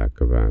lilac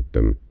about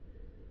them.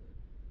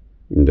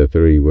 The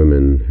 3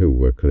 women who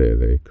were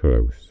clearly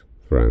close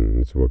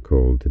friends were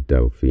called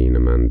Delphine,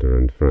 Amanda,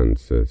 and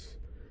Frances.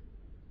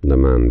 The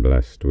man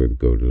blessed with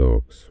good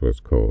looks was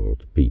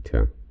called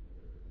Peter.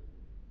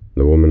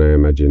 The woman I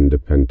imagined a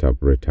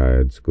pent-up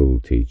retired school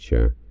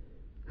teacher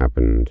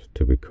happened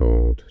to be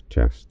called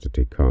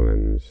Chastity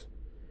Collins,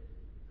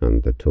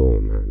 and the tall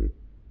man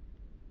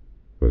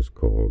was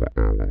called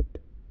Aled.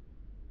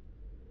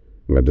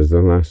 But as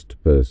the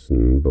last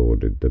person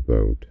boarded the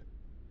boat,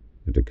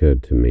 it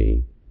occurred to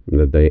me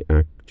that they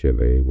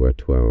actually were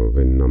 12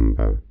 in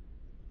number,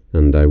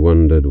 and I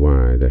wondered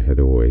why they had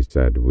always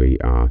said we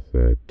are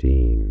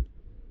 13,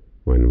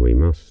 when we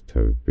must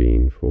have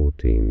been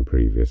 14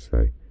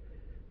 previously.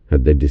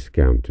 Had they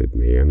discounted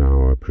me in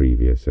our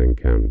previous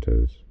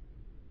encounters?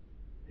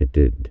 It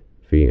did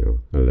feel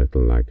a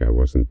little like I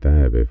wasn't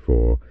there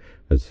before,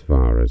 as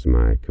far as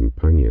my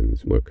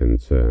companions were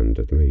concerned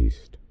at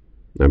least.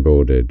 I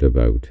boarded a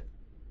boat.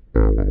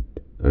 Aled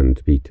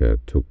and Peter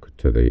took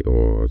to the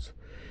oars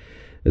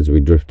as we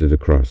drifted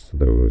across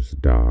those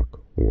dark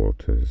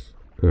waters,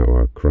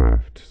 our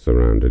craft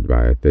surrounded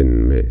by a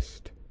thin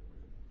mist.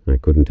 I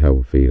couldn't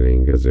help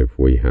feeling as if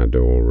we had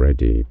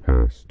already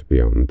passed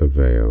beyond the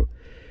veil,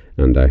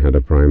 and I had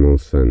a primal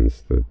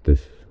sense that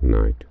this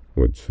night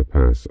would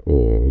surpass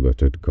all that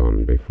had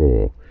gone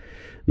before.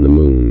 The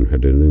moon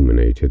had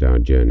illuminated our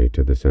journey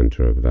to the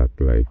centre of that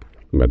lake,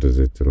 but as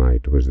its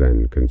light was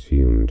then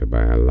consumed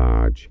by a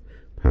large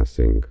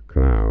passing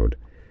cloud,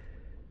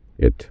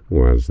 it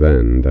was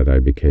then that I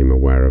became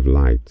aware of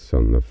lights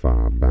on the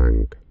far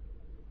bank,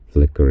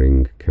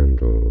 flickering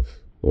candles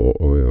or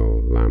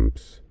oil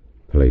lamps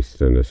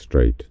placed in a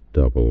straight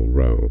double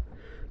row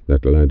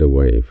that led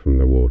away from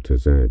the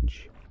water's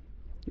edge.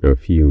 A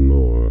few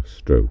more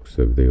strokes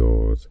of the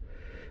oars,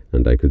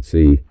 and I could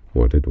see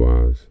what it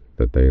was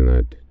that they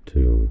led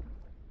to.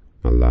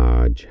 A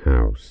large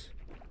house,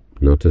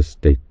 not a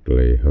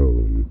stately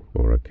home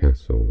or a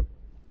castle,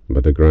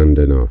 but a grand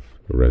enough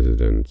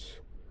residence.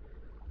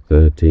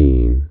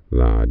 13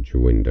 large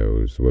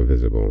windows were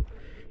visible,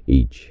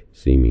 each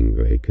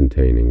seemingly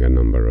containing a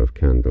number of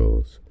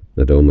candles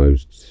that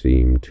almost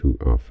seemed to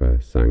offer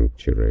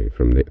sanctuary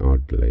from the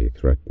oddly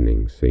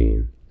threatening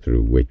scene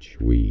through which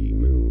we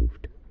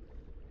moved.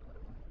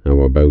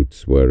 Our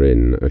boats were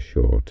in a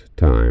short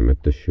time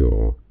at the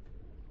shore,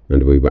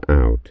 and we were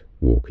out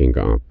walking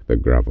up the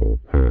gravel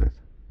path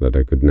that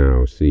I could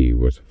now see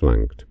was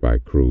flanked by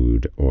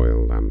crude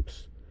oil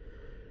lamps.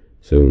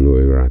 Soon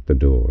we were at the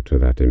door to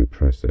that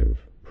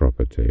impressive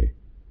property,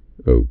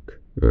 oak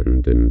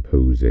and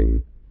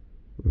imposing.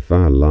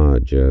 Far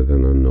larger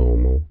than a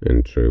normal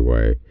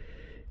entryway,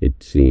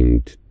 it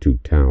seemed to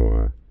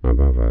tower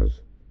above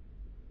us.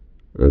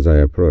 As I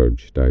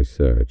approached, I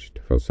searched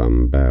for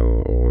some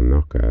bell or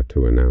knocker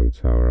to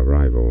announce our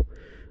arrival,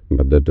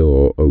 but the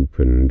door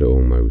opened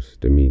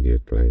almost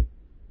immediately.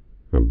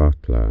 A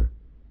butler,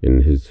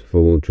 in his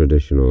full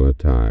traditional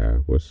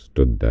attire, was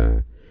stood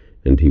there,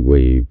 and he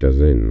waved us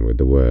in with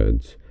the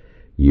words,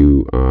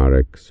 "You are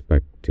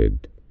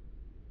expected."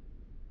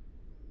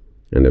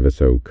 An ever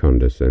so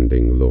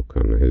condescending look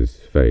on his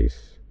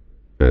face,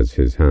 as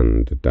his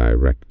hand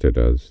directed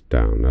us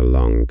down a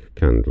long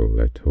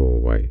candle-lit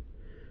hallway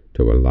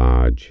to a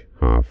large,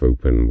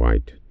 half-open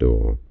white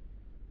door.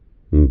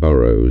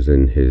 Burroughs,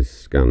 in his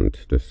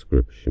scant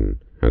description,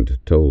 had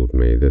told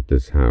me that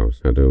this house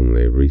had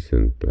only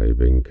recently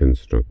been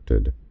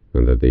constructed,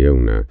 and that the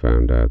owner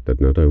found out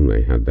that not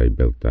only had they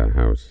built their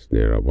house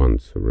near a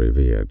once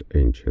revered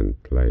ancient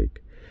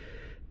lake,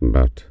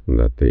 but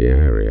that the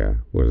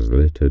area was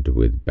littered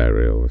with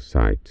burial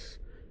sites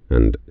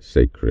and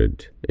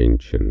sacred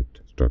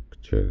ancient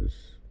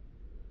structures,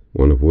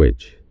 one of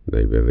which,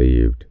 they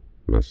believed,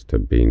 must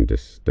have been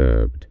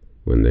disturbed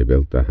when they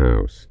built the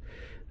house,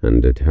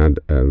 and it had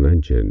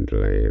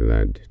allegedly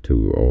led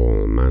to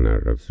all manner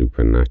of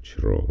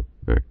supernatural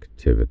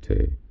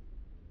activity.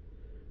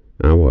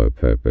 Our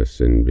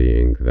purpose in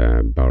being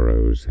there,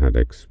 Burroughs had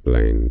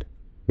explained,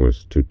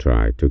 was to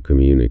try to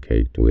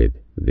communicate with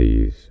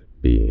these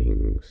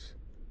beings,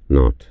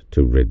 not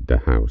to rid the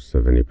house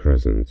of any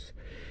presence.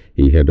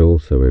 He had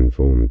also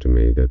informed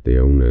me that the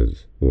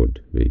owners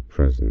would be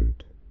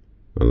present,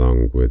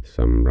 along with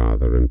some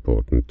rather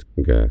important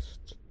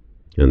guests,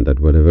 and that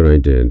whatever I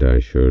did I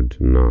should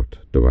not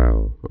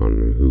dwell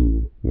on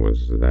who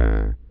was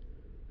there,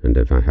 and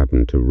if I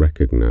happened to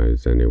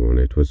recognize anyone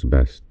it was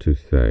best to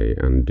say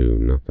and do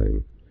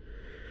nothing.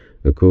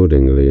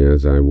 Accordingly,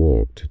 as I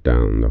walked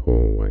down the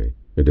hallway,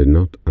 I did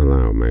not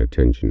allow my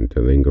attention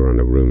to linger on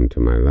a room to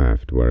my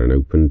left where an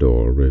open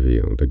door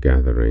revealed a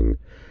gathering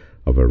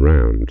of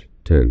around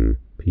 10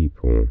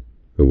 people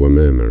who were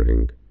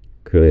murmuring,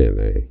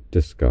 clearly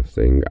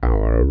discussing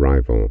our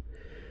arrival.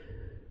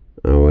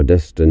 Our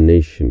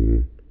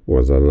destination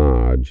was a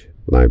large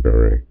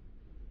library.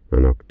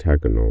 An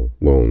octagonal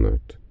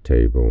walnut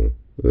table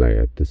lay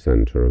at the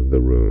centre of the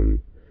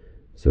room,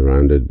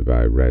 surrounded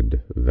by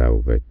red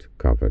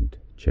velvet-covered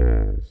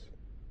chairs.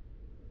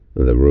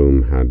 The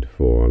room had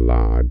 4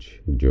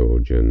 large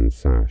Georgian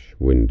sash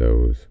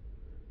windows,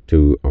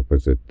 2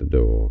 opposite the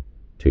door,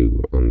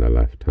 2 on the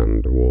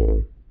left-hand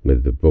wall,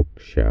 with the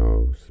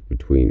bookshelves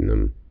between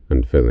them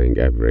and filling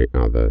every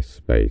other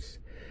space,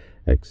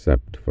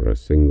 except for a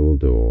single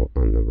door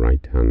on the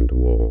right-hand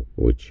wall,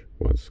 which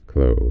was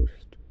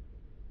closed.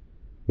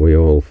 We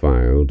all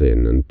filed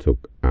in and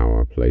took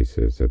our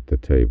places at the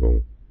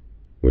table,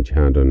 which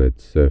had on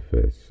its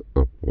surface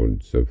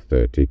upwards of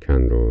 30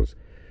 candles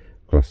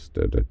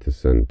clustered at the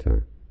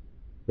centre.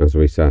 As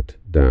we sat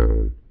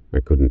down,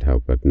 I couldn't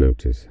help but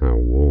notice how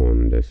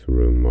warm this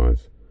room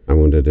was. I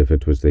wondered if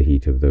it was the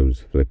heat of those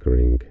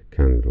flickering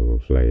candle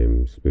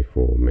flames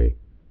before me.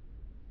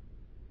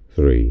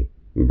 3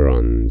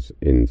 bronze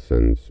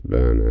incense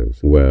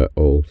burners were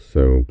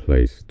also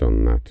placed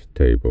on that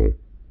table,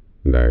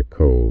 their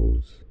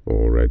coals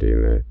already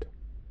lit.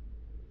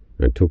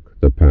 I took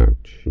the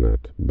pouch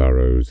that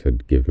Burroughs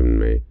had given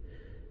me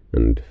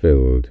and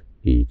filled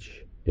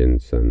each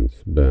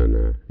incense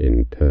burner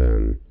in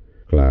turn.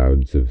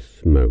 Clouds of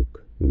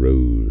smoke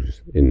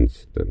rose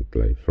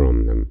instantly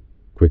from them,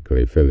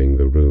 quickly filling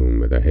the room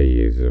with a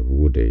haze of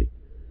woody,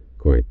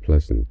 quite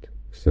pleasant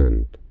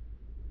scent.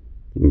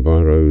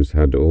 Burroughs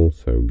had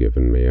also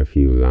given me a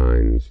few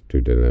lines to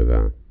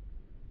deliver.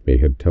 He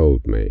had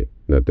told me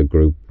that the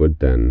group would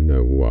then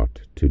know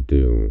what to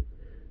do,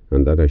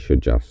 and that I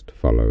should just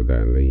follow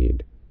their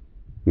lead.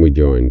 We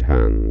joined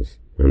hands,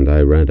 and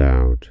I read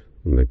out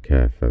the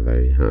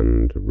carefully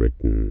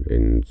handwritten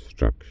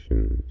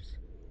instructions.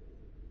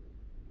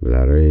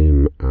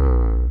 Blarim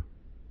a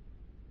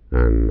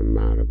an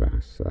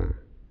Marabasa,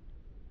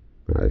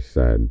 I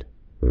said,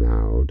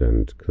 loud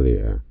and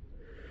clear.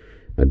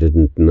 I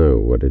didn't know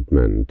what it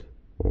meant,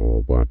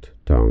 or what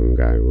tongue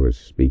I was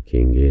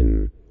speaking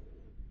in.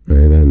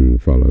 I then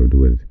followed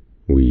with,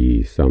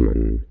 we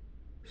summon,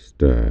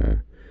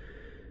 stir,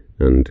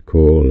 and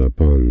call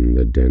upon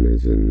the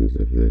denizens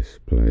of this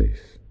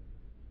place.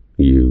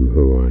 You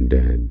who are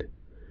dead,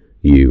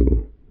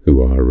 you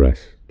who are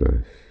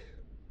restless,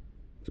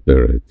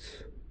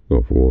 spirits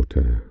of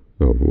water,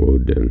 of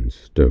wood and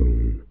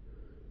stone,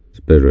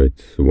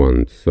 spirits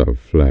once of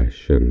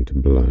flesh and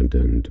blood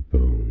and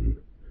bone,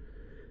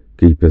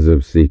 keepers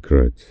of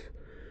secrets,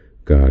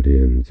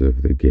 guardians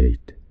of the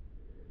gate,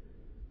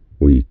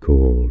 we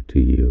call to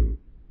you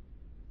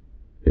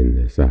in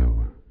this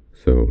hour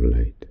so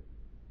late.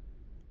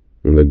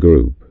 The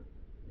group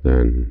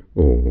then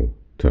all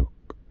took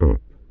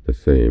up the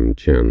same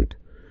chant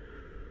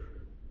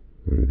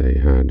they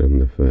had on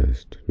the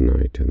first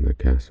night in the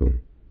castle,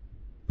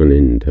 an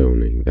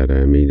intoning that I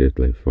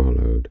immediately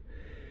followed,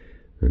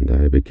 and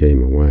I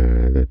became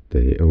aware that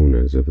the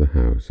owners of the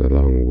house,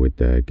 along with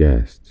their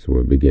guests,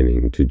 were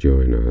beginning to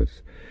join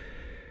us.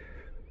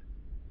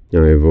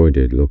 I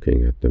avoided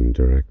looking at them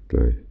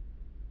directly,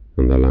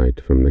 and the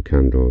light from the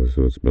candles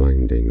was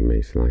blinding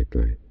me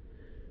slightly,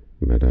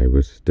 but I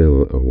was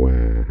still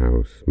aware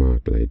how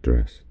smartly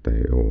dressed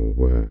they all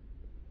were,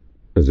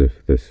 as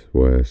if this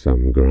were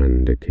some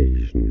grand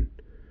occasion.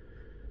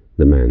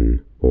 The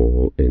men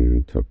all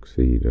in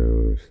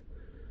tuxedos,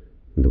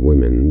 the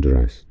women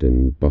dressed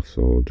in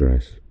bustle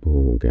dress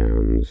ball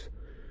gowns.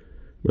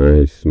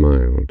 I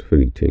smiled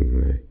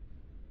fleetingly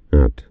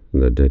at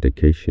the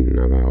dedication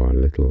of our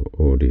little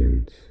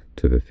audience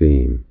to the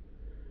theme.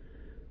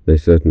 They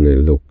certainly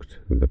looked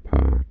the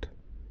part,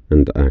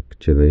 and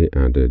actually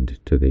added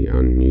to the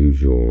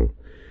unusual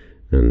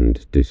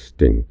and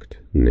distinct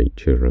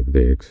nature of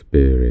the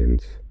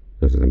experience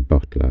as the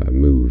butler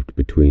moved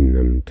between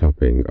them,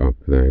 topping up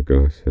their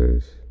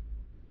glasses.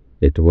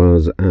 It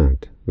was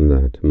at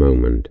that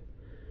moment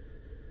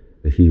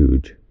a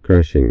huge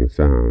crashing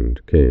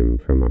sound came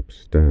from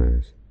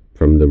upstairs,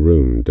 from the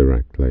room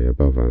directly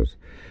above us.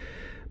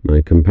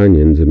 My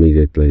companions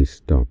immediately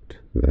stopped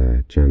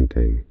their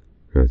chanting,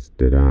 as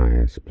did I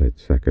a split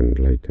second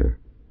later,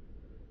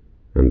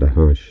 and a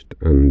hushed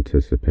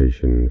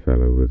anticipation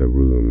fell over the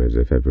room as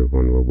if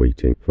everyone were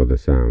waiting for the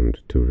sound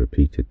to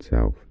repeat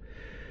itself,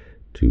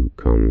 to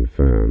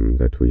confirm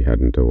that we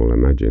hadn't all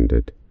imagined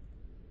it.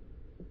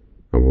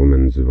 A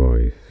woman's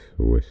voice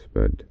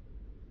whispered,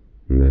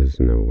 "There's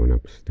no one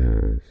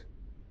upstairs."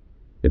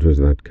 It was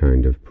that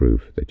kind of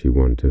proof that you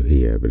want to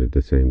hear, but at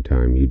the same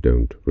time you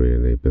don't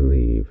really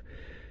believe.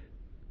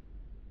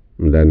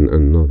 Then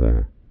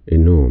another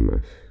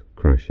enormous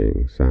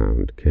crashing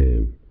sound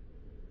came,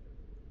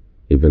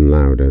 even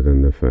louder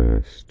than the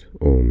first,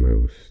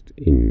 almost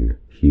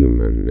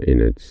inhuman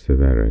in its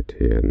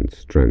severity and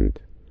strength.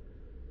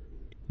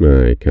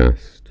 I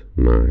cast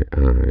my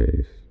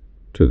eyes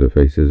to the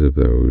faces of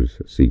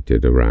those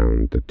seated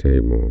around the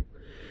table.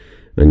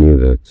 I knew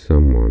that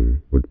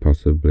someone would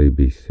possibly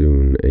be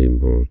soon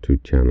able to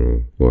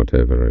channel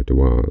whatever it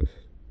was.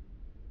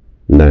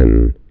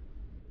 Then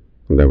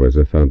there was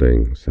a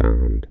thudding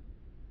sound,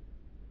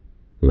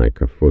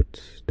 like a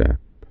footstep,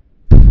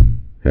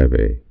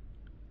 heavy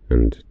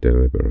and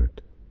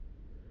deliberate.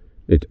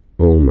 It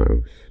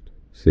almost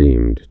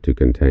seemed to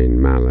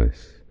contain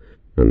malice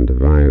and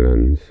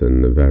violence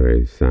in the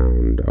very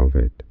sound of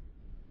it.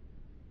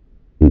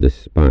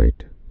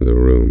 Despite the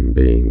room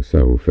being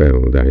so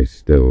filled, I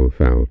still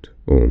felt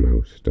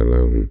almost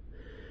alone,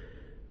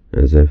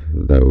 as if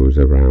those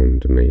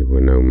around me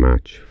were no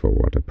match for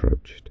what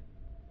approached,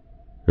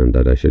 and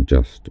that I should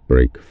just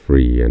break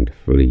free and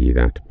flee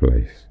that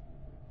place.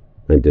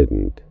 I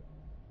didn't.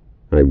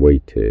 I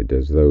waited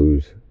as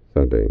those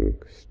thudding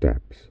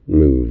steps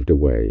moved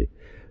away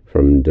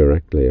from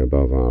directly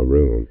above our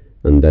room,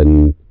 and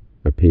then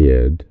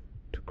appeared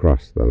to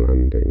cross the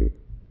landing,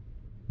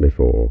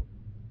 before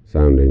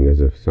sounding as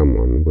if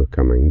someone were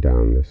coming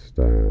down the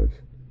stairs,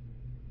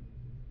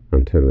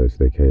 until as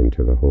they came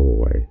to the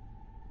hallway,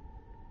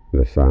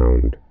 the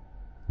sound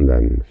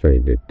then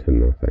faded to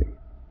nothing.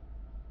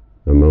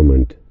 A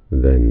moment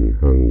then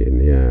hung in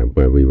the air,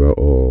 where we were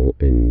all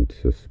in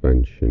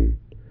suspension.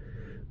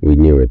 We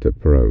knew it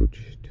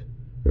approached,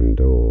 and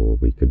all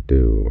we could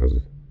do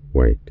was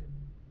wait.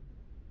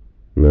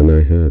 And then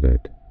I heard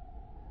it,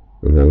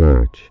 the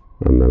latch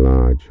on the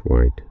large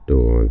white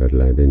door that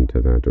led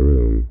into that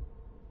room.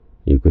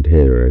 You could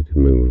hear it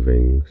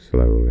moving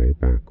slowly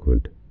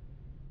backward,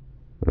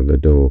 and the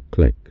door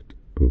clicked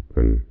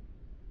open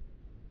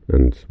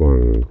and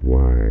swung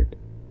wide.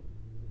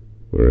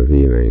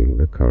 revealing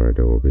the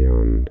corridor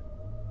beyond,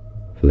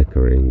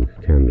 flickering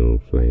candle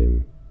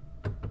flame,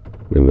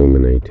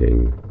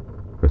 illuminating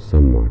a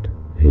somewhat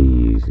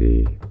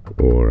hazy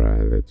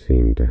aura that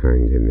seemed to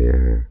hang in the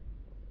air.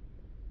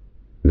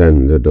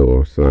 Then the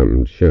door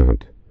slammed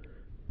shut,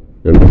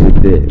 and as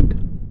it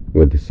did,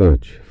 with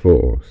such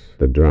force,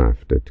 the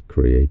draught it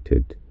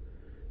created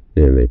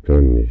nearly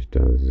plunged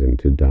us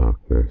into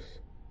darkness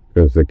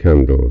as the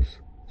candles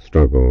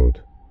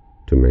struggled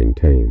to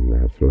maintain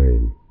their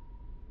flame.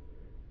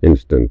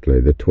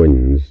 Instantly the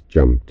twins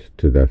jumped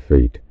to their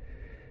feet,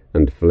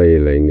 and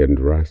flailing and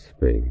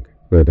rasping,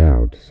 let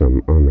out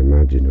some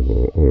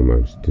unimaginable,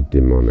 almost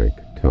demonic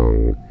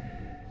tongue.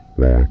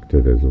 They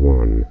acted as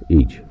one,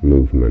 each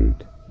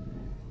movement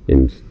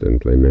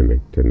instantly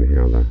mimicked in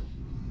the other,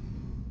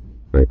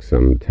 like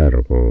some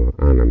terrible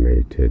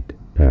animated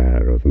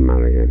pair of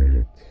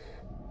marionettes.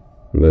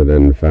 They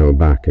then fell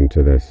back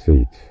into their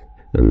seats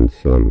and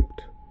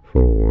slumped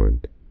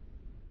forward.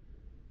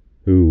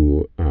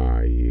 "Who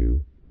are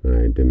you?"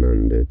 I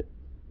demanded.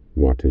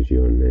 "What is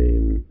your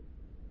name?"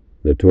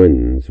 The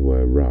twins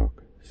were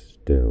rock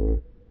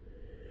still,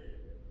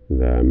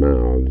 their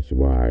mouths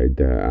wide,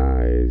 their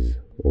eyes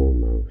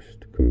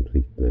almost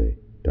completely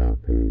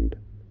darkened.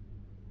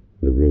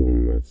 The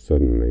room was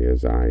suddenly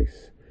as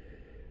ice.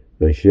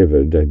 I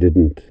shivered. I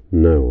didn't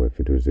know if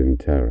it was in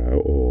terror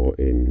or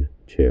in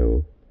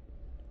chill,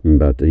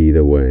 but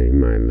either way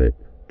my lip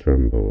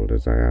trembled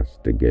as I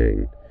asked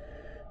again,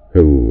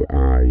 "Who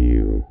are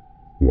you?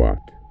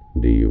 What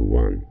do you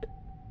want?"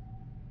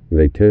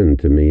 They turned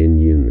to me in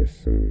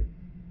unison.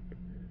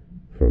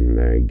 From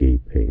their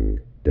gaping,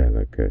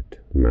 delicate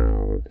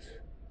mouths,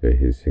 a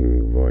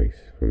hissing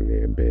voice from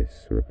the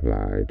abyss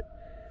replied,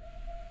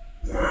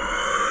 "Why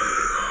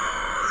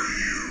are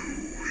you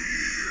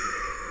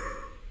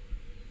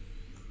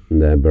here?"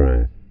 Their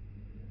breath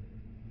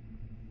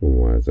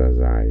was as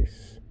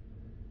ice.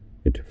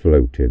 It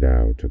floated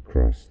out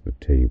across the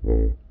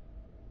table.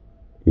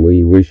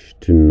 "We wish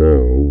to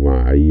know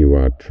why you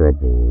are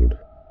troubled.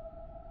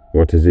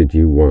 What is it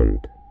you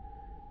want?"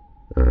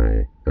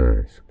 I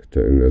asked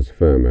in as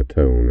firm a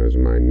tone as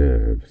my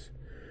nerves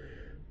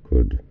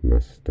could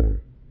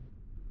muster.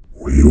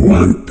 "We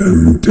want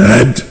them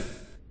dead,"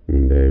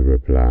 they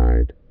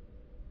replied,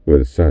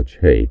 with such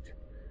hate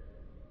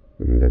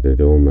that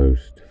it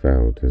almost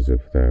felt as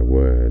if their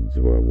words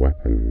were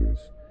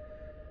weapons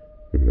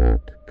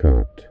that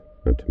cut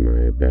at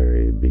my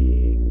very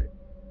being.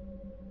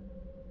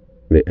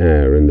 The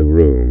air in the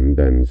room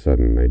then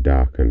suddenly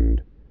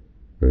darkened,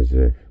 as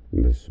if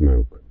the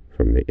smoke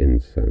from the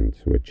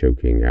incense were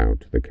choking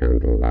out the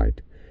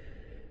candlelight,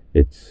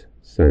 its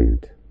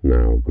scent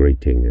now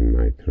grating in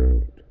my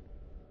throat.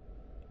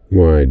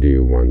 "Why do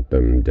you want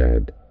them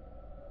dead?"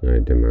 I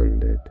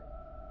demanded.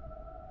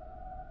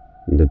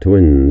 The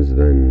twins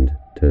then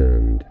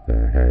turned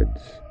their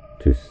heads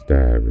to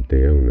stare at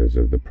the owners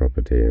of the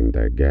property and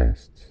their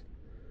guests.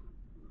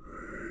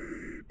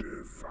 "They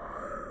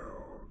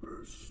defile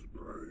this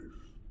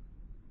place.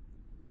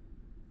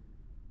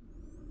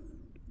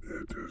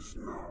 It is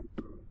not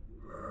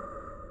theirs.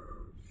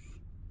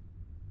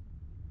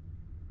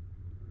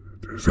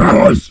 It is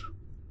ours,"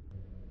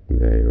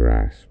 they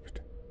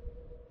rasped.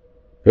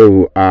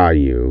 "Who are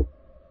you?"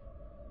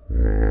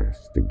 I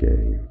asked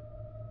again.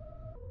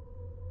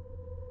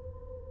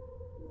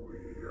 "We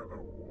are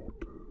the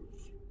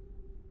waters.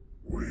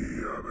 We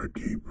are the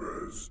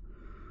keepers.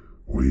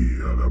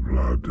 We are the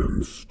blood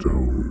and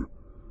stone.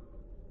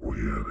 We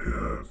are the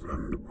earth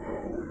and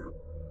bone.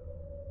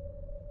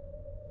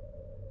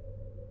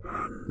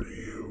 And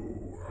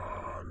you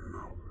are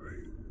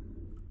nothing."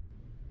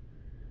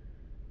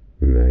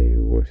 They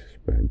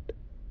whispered.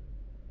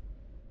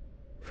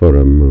 For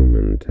a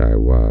moment I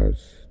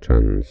was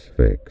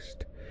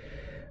transfixed,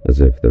 as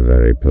if the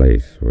very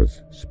place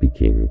was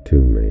speaking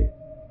to me,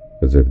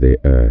 as if the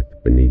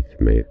earth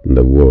beneath me,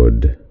 the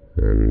wood,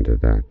 and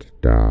that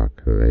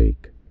dark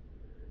lake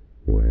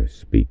were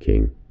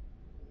speaking,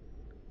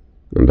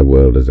 and the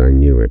world as I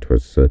knew it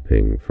was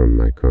slipping from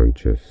my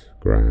conscious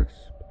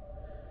grasp.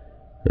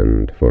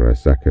 And for a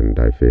second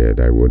I feared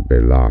I would be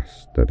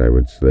lost, that I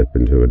would slip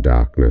into a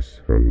darkness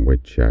from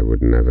which I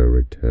would never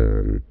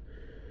return.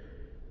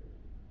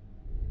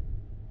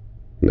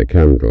 The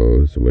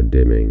candles were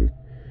dimming,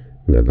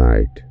 the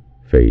light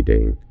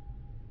fading.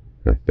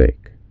 A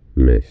thick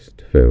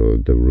mist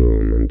filled the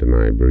room, and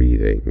my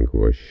breathing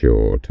was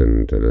short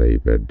and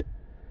laboured.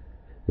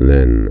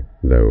 Then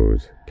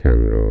those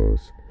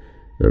candles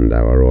and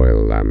our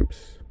oil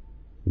lamps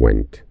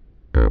went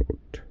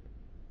out.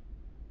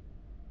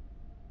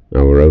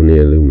 Our only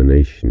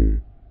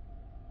illumination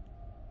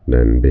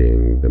then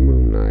being the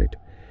moonlight,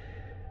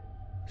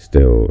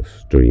 still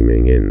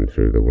streaming in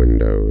through the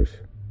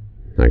windows.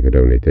 I could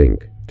only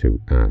think to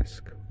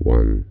ask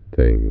one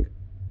thing.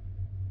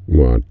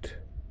 What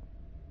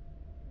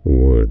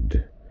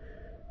would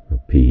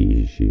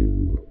appease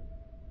you?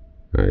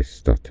 I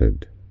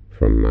stuttered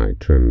from my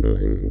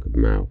trembling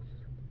mouth.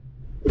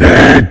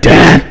 "Their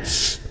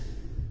deaths!"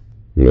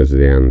 was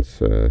the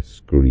answer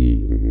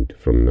screamed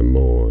from the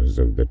maws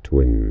of the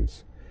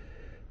twins.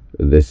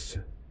 This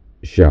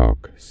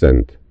shock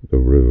sent the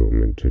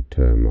room into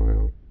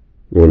turmoil.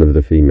 One of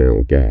the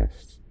female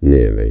guests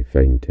nearly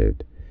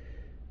fainted,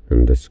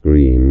 and a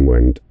scream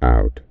went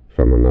out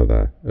from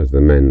another as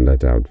the men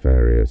let out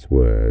various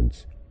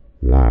words,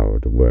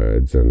 loud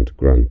words and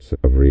grunts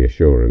of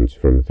reassurance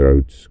from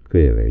throats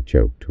clearly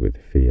choked with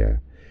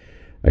fear.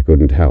 I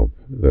couldn't help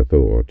the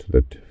thought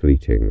that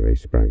fleetingly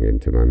sprang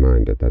into my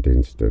mind at that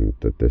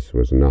instant that this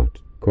was not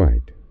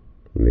quite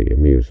the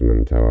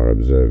amusement our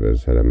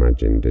observers had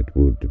imagined it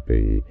would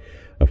be,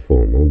 a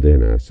formal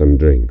dinner, some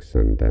drinks,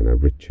 and then a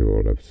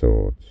ritual of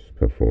sorts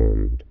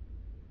performed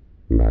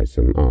by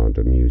some odd,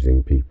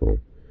 amusing people.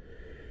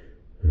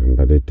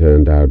 But it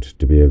turned out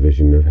to be a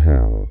vision of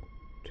hell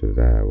to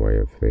their way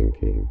of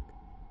thinking.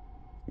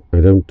 I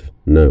don't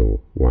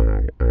know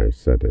why I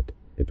said it.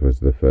 It was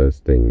the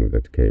first thing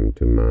that came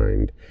to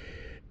mind.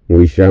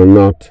 "We shall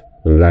not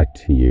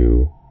let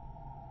you,"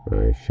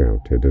 I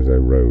shouted as I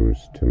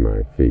rose to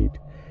my feet.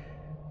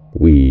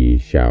 "We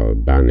shall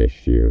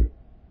banish you."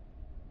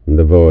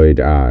 The void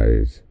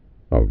eyes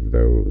of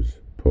those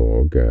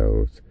poor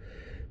girls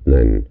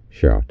then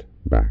shot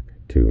back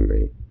to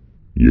me.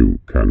 "You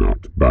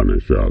cannot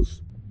banish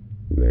us,"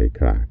 they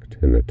cracked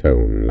in a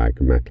tone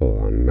like metal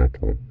on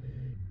metal.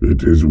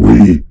 "It is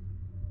we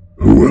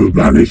who will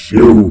banish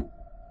you."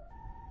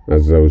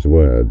 As those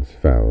words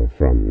fell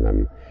from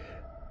them,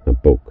 a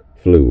book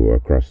flew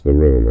across the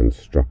room and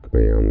struck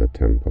me on the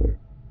temple.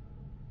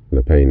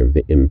 The pain of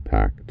the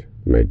impact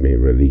made me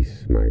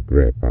release my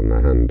grip on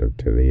the hand of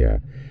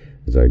Talia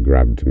as I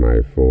grabbed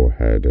my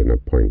forehead in a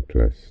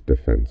pointless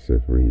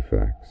defensive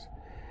reflex.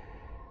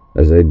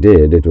 As I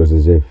did, it was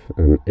as if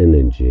an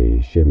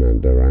energy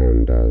shimmered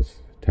around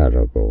us,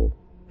 terrible,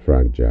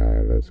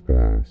 fragile as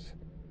glass.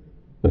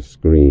 A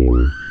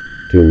scream,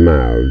 two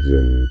mouths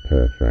in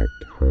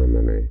perfect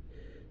harmony,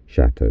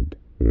 shattered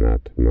in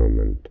that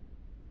moment.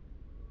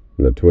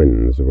 The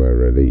twins were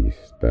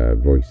released, their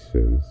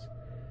voices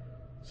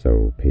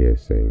so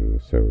piercing,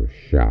 so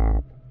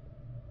sharp.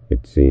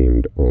 It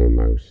seemed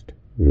almost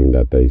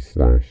that they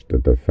slashed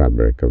at the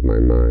fabric of my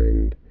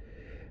mind.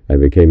 I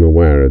became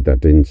aware at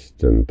that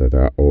instant that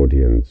our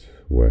audience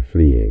were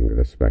fleeing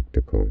the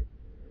spectacle,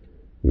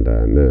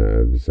 their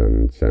nerves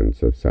and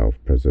sense of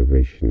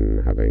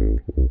self-preservation having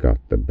got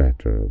the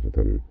better of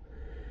them.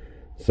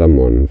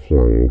 Someone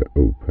flung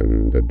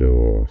open the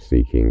door,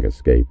 seeking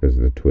escape as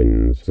the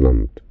twins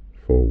slumped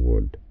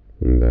forward,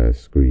 their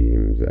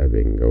screams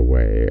ebbing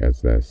away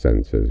as their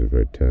senses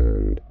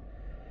returned.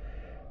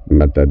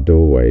 But that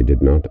doorway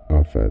did not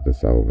offer the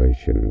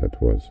salvation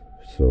that was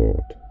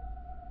sought.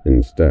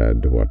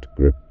 Instead, what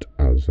gripped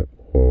us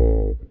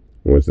all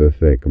was the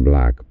thick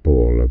black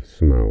ball of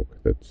smoke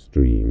that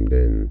streamed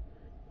in,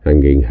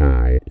 hanging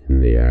high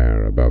in the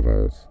air above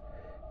us.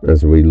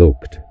 As we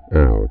looked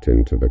out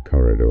into the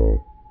corridor,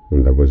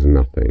 there was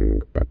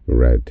nothing but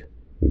red,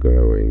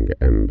 glowing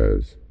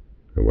embers,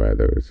 where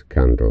those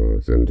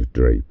candles and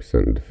drapes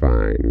and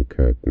fine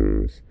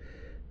curtains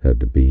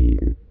had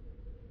been.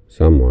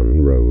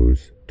 Someone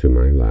rose to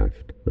my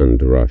left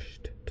and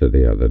rushed to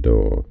the other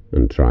door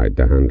and tried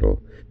the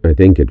handle. I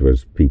think it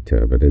was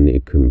Peter, but in the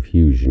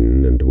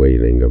confusion and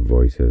wailing of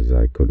voices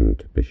I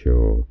couldn't be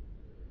sure.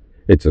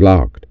 "It's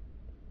locked,"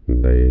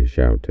 they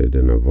shouted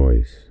in a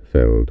voice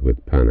filled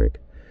with panic.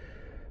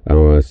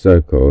 Our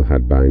circle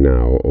had by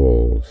now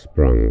all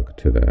sprung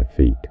to their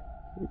feet.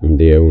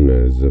 The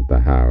owners of the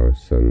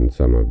house and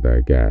some of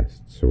their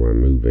guests were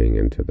moving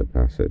into the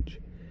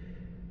passage.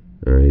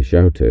 I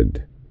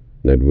shouted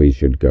that we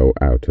should go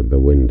out of the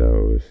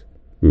windows,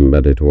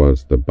 but it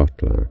was the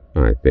butler,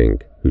 I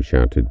think, who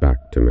shouted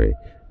back to me.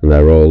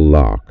 "They're all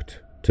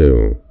locked,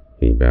 too,"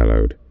 he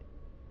bellowed,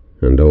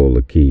 "and all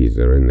the keys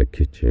are in the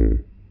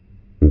kitchen."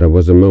 There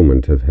was a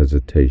moment of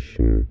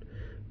hesitation,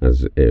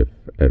 as if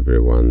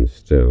everyone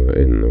still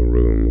in the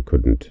room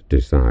couldn't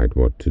decide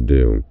what to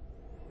do.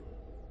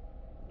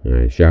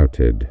 I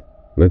shouted,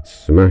 "Let's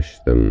smash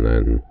them,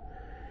 then."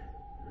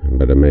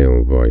 But a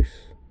male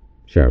voice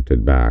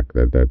shouted back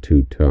that they're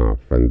too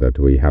tough and that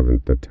we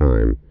haven't the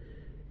time.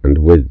 And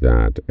with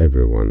that,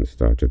 everyone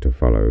started to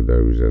follow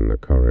those in the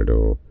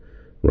corridor,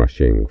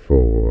 rushing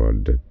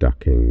forward,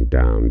 ducking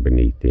down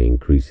beneath the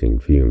increasing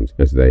fumes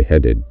as they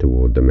headed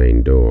toward the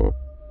main door.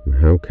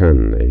 How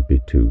can they be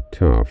too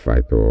tough,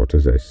 I thought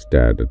as I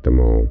stared at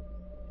them all.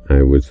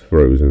 I was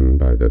frozen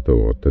by the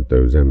thought that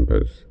those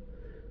embers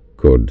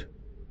could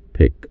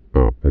pick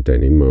up at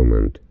any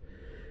moment,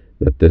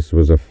 that this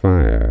was a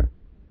fire,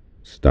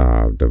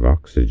 starved of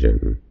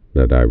oxygen,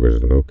 that I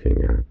was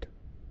looking at,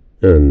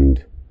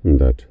 and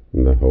that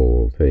the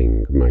whole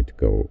thing might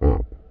go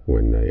up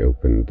when they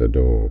opened the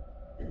door.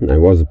 I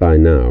was by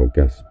now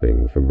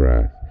gasping for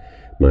breath,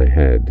 my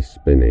head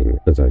spinning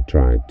as I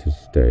tried to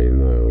stay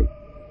low.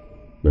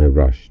 I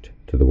rushed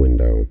to the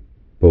window,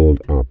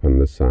 pulled up on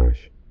the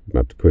sash,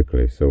 but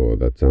quickly saw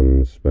that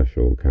some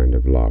special kind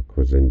of lock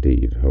was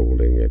indeed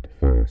holding it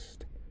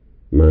fast.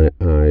 My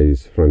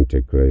eyes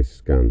frantically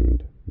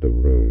scanned the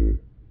room.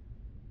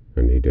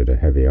 I needed a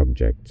heavy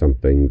object,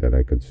 something that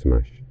I could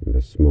smash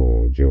the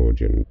small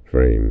Georgian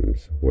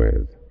frames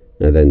with.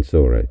 I then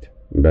saw it,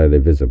 barely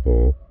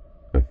visible,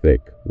 a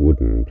thick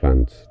wooden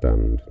plant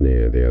stand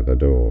near the other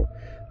door.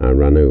 I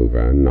ran over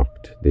and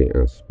knocked the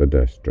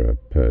aspidestra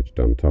perched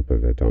on top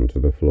of it onto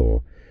the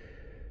floor,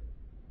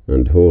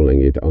 and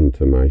hauling it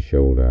onto my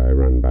shoulder, I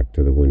ran back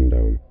to the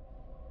window,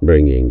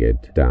 bringing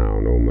it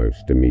down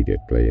almost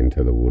immediately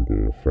into the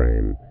wooden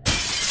frame.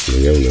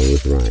 The owner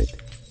was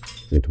right.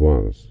 It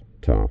was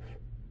tough.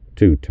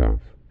 Too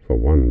tough, for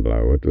one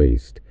blow at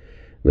least.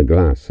 The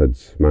glass had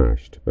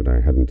smashed, but I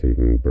hadn't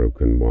even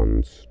broken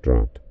one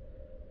strut.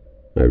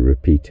 I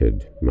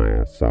repeated my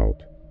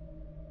assault,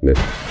 this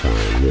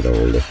time with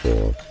all the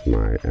force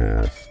my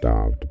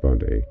air-starved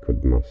body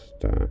could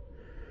muster,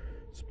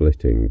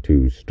 splitting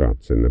 2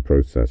 struts in the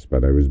process,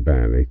 but I was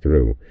barely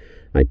through.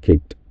 I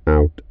kicked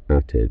out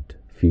at it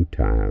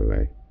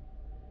futilely.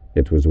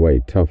 It was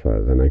way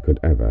tougher than I could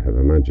ever have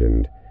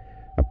imagined.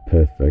 A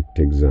perfect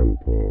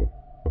example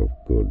of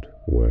good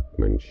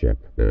workmanship,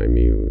 I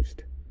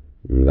mused.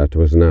 That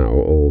was now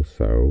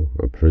also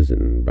a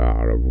prison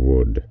bar of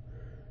wood.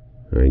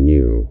 I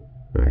knew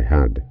I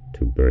had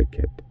to break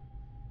it.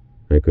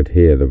 I could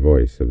hear the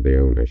voice of the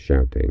owner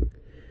shouting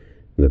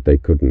that they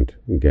couldn't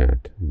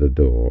get the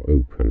door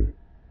open.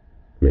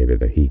 Maybe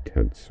the heat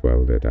had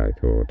swelled it, I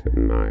thought,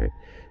 in my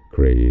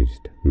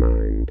crazed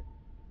mind,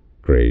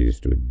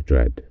 crazed with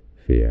dread,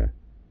 fear.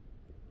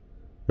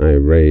 I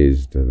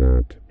raised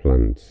that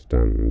plant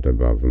stand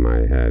above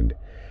my head,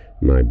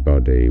 my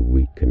body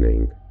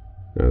weakening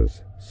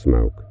as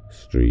smoke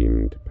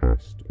streamed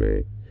past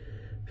me,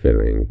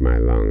 filling my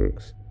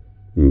lungs.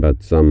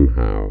 But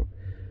somehow,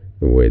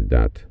 with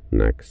that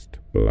next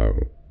blow,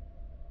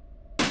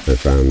 I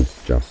found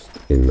just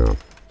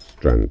enough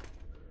strength,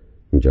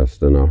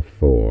 just enough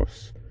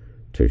force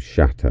to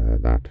shatter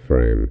that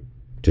frame,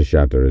 to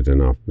shatter it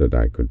enough that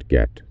I could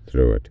get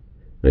through it.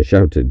 I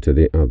shouted to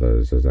the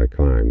others as I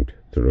climbed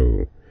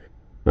through,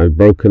 "I've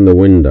broken the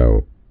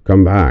window,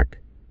 come back!"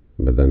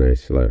 But then I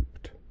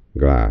slipped,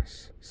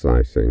 glass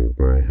slicing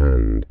my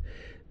hand,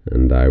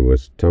 and I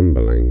was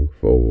tumbling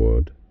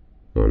forward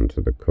onto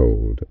the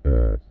cold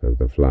earth of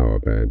the flower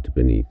bed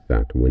beneath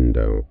that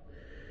window.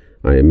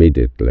 I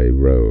immediately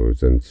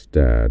rose and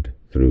stared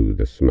through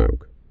the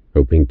smoke,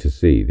 hoping to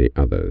see the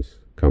others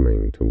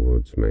coming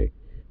towards me,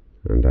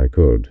 and I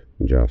could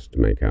just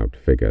make out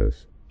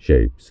figures,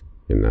 shapes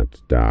in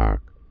that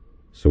dark,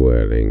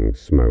 swirling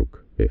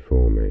smoke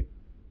before me.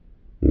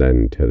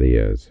 Then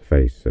Talia's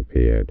face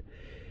appeared,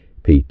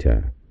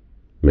 Peter,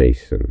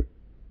 Mason,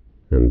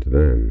 and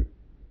then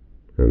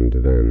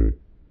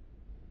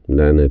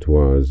it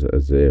was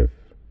as if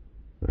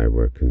I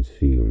were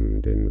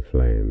consumed in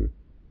flame.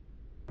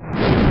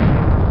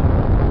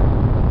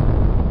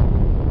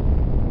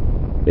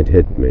 It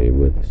hit me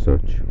with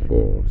such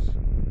force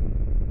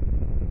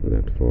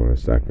that for a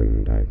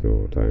second I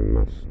thought I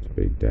must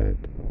be dead.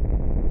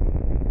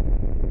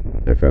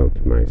 I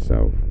felt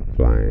myself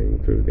flying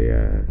through the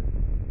air,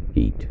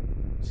 heat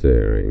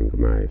searing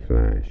my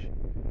flesh,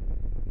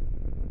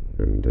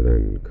 and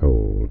then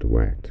cold,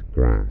 wet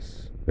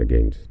grass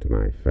against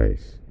my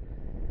face,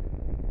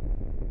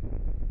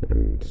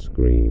 and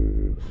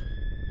screams.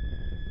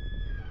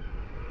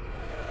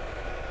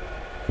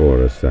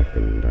 For a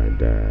second I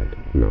dared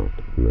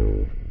not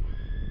move.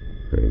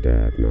 I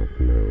dared not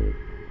know.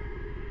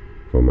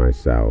 For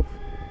myself,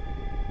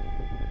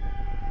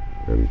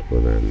 and for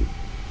them,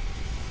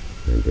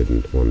 I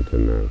didn't want to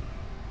know.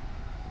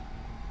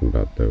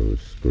 But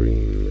those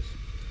screams,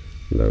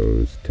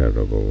 those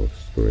terrible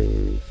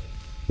screams,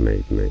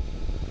 made me.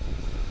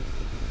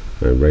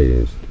 I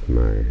raised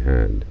my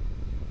head.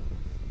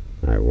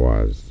 I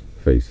was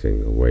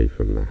facing away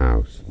from the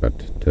house,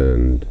 but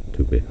turned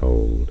to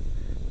behold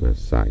a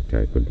sight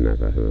I could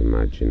never have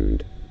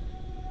imagined.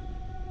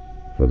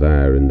 For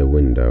there in the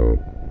window,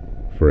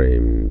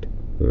 framed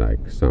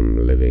like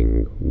some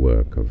living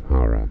work of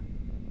horror,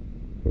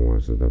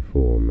 was the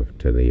form of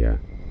Talia,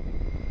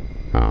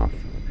 half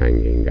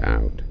hanging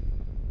out,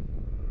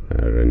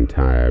 her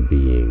entire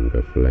being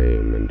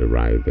aflame and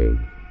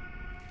writhing,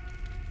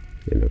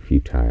 in a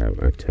futile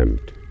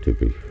attempt to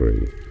be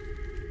free.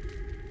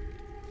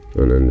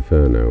 An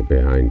inferno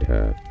behind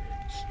her,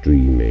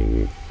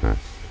 streaming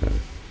past her,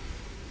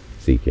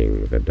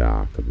 seeking the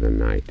dark of the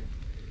night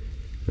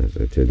as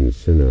it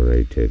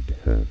incinerated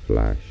her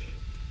flesh.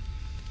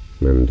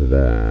 And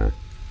there,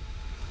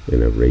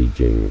 in a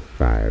raging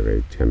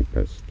fiery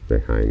tempest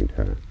behind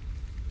her,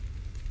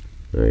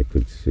 I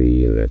could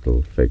see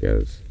little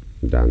figures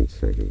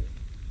dancing,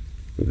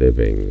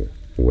 living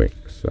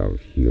wicks of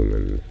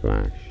human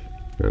flesh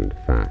and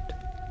fat,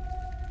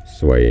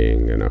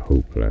 swaying in a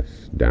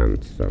hopeless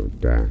dance of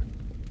death.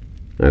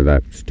 I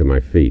leapt to my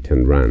feet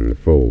and ran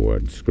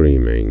forward,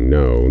 screaming,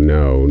 "No,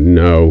 no,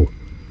 no!"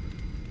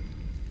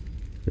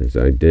 As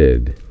I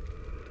did,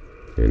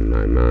 in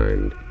my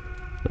mind,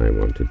 I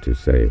wanted to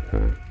save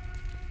her,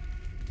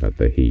 but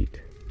the heat,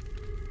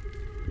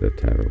 the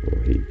terrible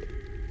heat,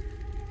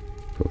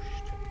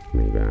 pushed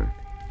me back.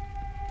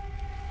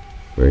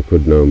 I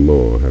could no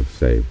more have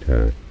saved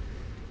her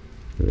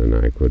than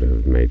I could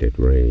have made it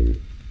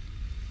rain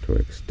to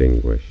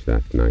extinguish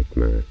that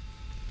nightmare.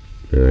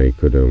 I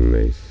could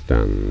only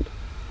stand,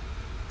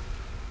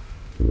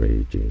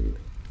 raging,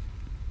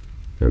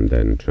 and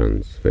then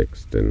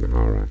transfixed in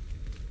horror,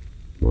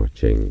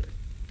 watching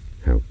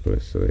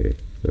helplessly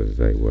as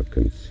they were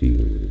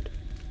consumed.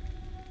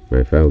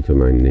 I fell to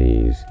my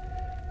knees,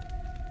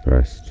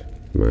 pressed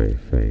my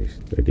face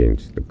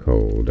against the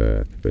cold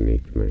earth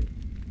beneath me,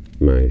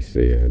 my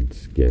seared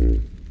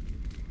skin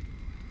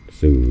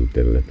soothed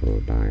a little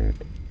by it.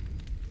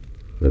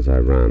 As I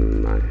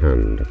ran my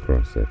hand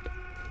across it,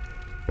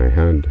 I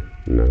had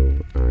no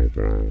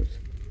eyebrows.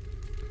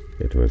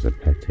 It was a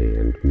petty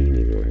and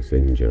meaningless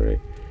injury,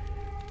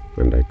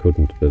 and I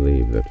couldn't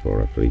believe that for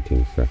a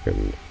fleeting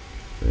second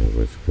I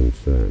was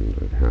concerned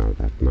with how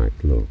that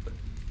might look.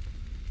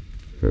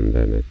 And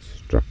then it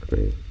struck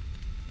me.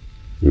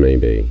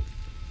 Maybe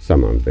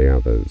some of the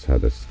others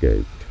had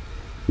escaped.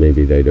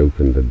 Maybe they'd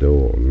opened the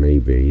door.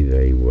 Maybe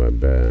they were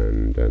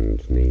burned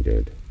and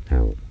needed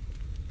help.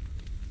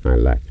 I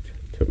leapt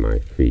to my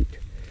feet.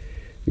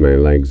 My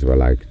legs were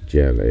like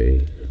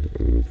jelly,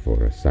 and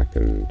for a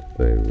second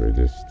they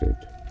resisted.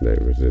 They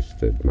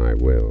resisted my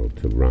will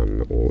to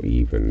run or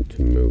even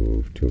to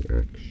move to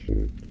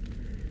action.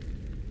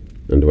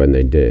 And when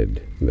they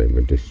did, they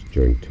were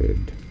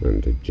disjointed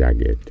and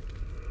jagged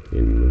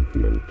in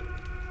movement.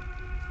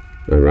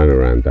 I ran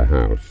around the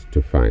house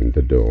to find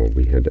the door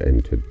we had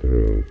entered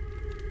through,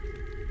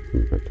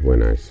 but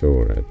when I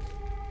saw it,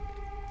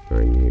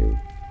 I knew.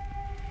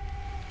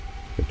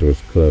 It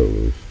was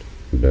closed,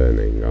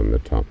 burning on the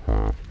top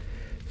half,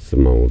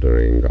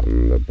 smouldering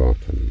on the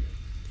bottom.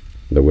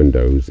 The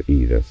windows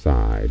either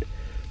side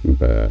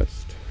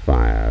burst,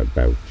 fire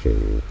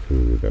belching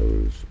through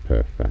those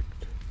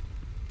perfect,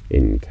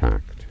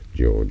 intact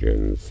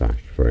Georgian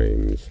sash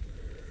frames.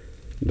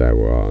 There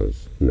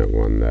was no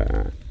one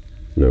there.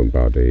 No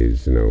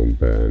bodies, no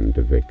burned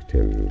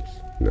victims,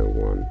 no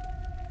one.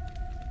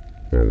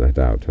 I let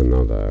out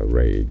another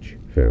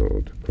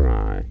rage-filled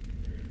cry.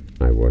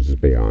 I was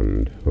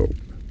beyond hope,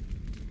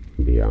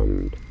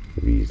 beyond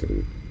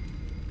reason.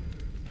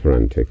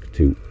 Frantic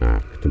to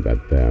act,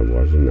 but there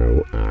was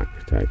no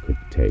act I could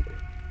take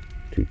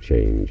to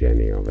change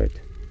any of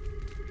it.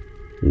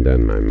 And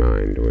then my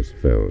mind was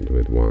filled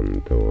with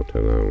one thought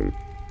alone,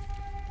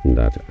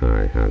 that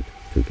I had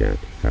to get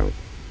help.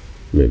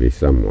 Maybe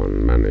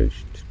someone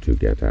managed to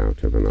get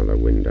out of another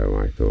window,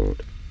 I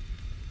thought.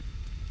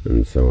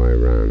 And so I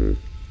ran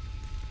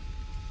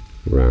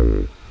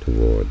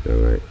toward the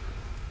lake,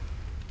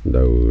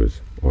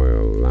 those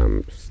oil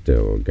lamps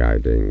still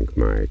guiding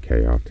my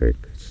chaotic,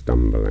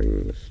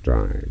 stumbling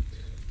strides.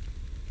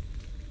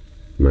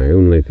 My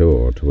only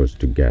thought was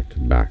to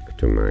get back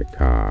to my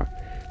car,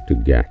 to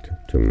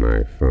get to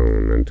my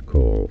phone and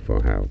call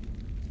for help.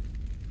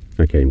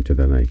 I came to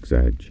the lake's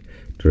edge,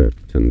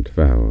 tripped and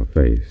fell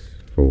face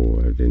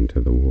forward into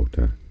the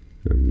water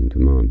and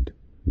mud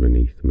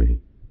beneath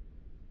me.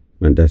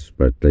 I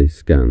desperately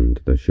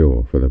scanned the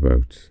shore for the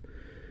boats.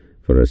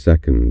 For a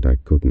second I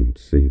couldn't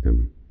see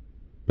them,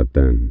 but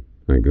then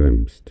I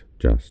glimpsed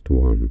just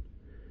one,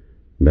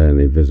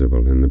 barely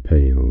visible in the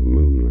pale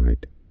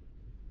moonlight.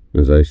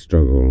 As I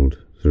struggled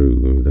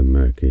through the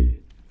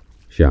murky,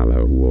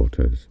 shallow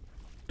waters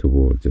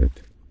towards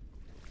it,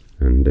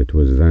 and it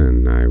was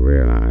then I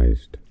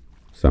realized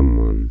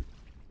someone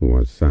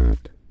was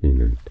sat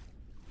in it.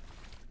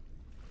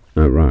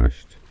 I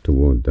rushed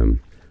toward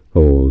them,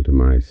 hauled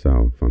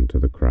myself onto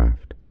the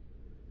craft.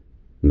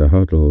 The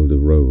huddled,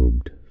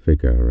 robed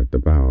figure at the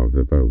bow of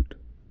the boat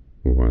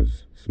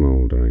was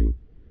smouldering,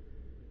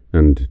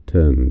 and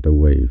turned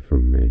away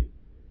from me,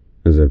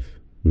 as if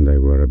they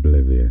were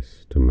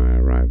oblivious to my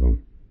arrival.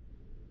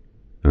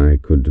 I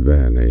could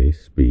barely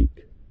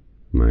speak,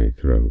 my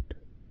throat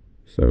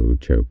so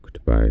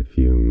choked by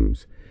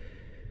fumes.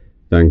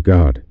 "Thank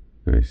God,"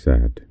 I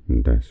said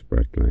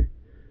desperately.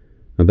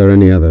 "Are there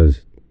any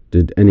others?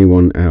 Did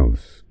anyone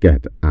else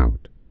get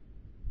out?"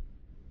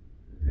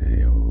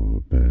 "They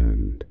all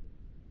burned,"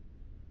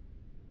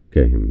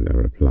 came the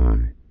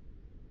reply,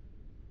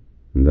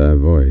 their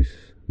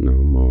voice no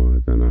more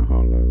than a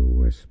hollow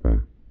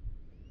whisper.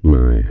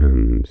 My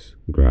hands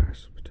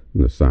grasped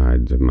the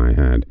sides of my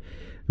head.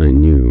 I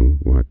knew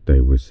what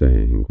they were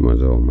saying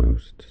was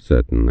almost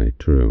certainly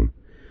true,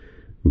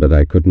 but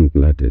I couldn't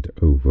let it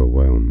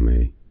overwhelm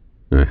me.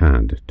 I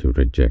had to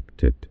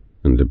reject it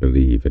and to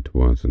believe it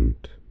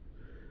wasn't.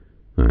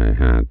 I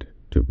had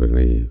to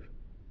believe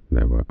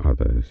there were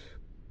others.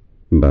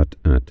 But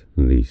at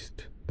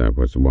least there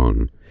was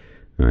one,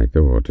 I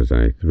thought as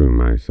I threw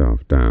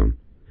myself down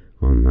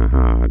on the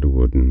hard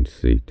wooden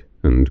seat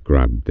and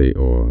grabbed the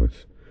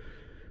oars.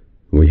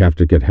 "We have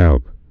to get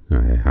help,"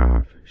 I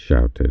half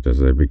shouted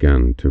as I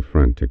began to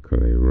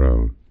frantically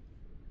row.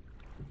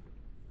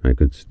 I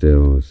could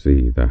still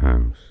see the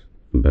house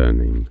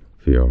burning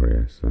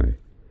furiously,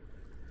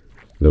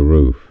 the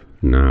roof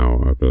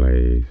now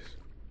ablaze,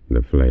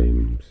 the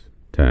flames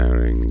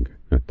tearing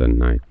at the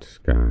night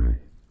sky.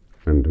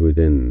 and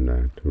within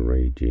that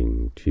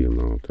raging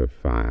tumult of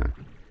fire,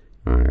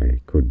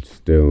 I could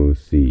still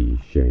see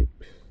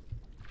shapes,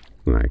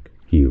 like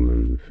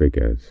human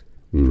figures,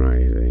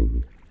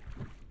 writhing,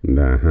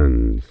 their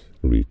hands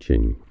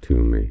reaching to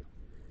me,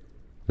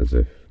 as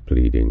if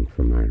pleading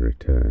for my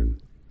return.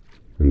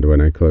 And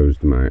when I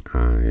closed my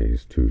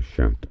eyes to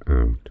shut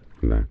out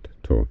that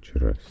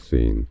torturous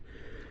scene,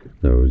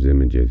 those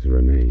images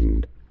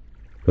remained,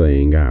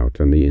 playing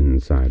out on the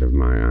inside of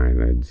my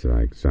eyelids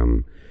like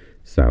some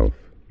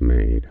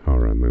self-made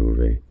horror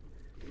movie.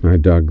 I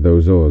dug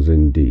those oars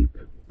in deep,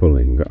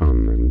 pulling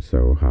on them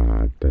so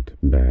hard that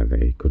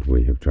barely could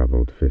we have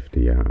travelled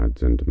 50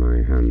 yards, and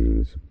my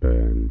hands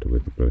burned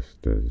with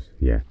blisters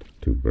yet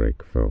to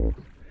break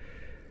forth.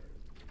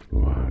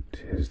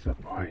 "What is the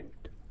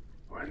point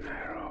when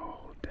they're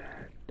all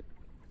dead?"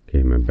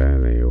 came a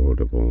barely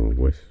audible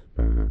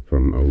whisper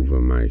from over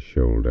my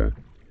shoulder.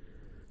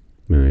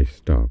 I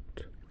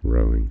stopped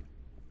rowing.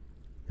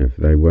 If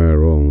they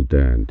were all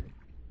dead,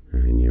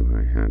 I knew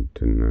I had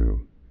to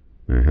know.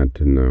 I had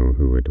to know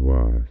who it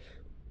was.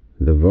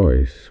 The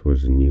voice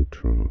was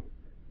neutral,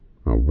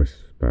 a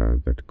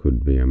whisper that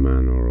could be a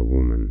man or a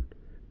woman.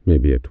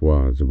 Maybe it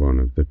was one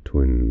of the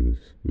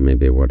twins.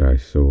 Maybe what I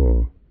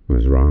saw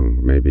was wrong.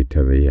 Maybe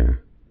Talia.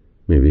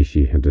 Maybe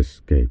she had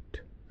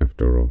escaped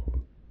after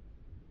all.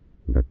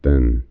 But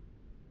then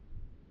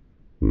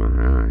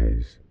my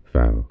eyes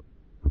fell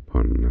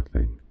upon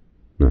nothing.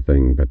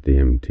 Nothing but the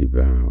empty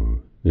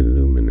bow,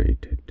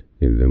 illuminated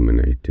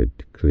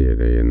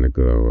clearly in the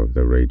glow of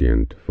the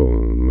radiant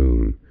full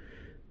moon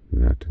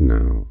that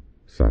now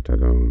sat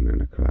alone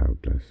in a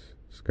cloudless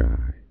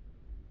sky.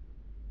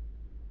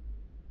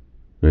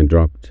 I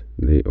dropped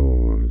the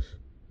oars,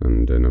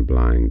 and in a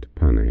blind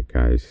panic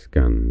I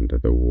scanned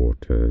the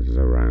waters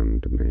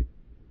around me.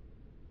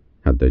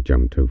 Had they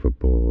jumped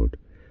overboard?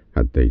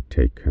 Had they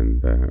taken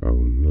their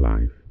own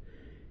life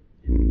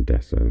in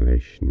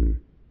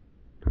desolation?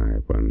 I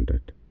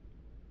wondered.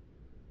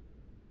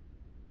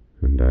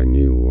 And I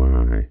knew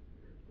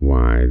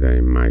why they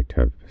might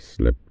have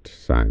slipped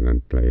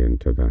silently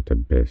into that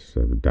abyss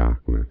of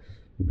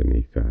darkness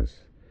beneath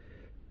us.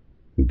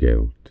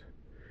 Guilt,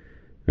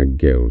 a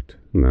guilt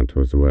that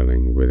was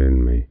welling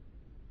within me.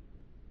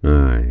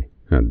 I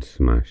had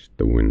smashed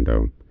the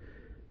window.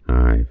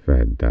 I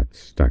fed that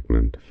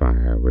stagnant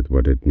fire with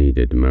what it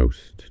needed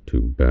most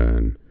to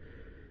burn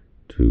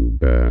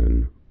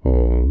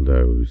all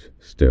those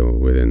still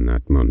within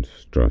that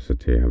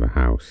monstrosity of a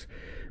house.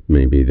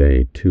 Maybe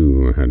they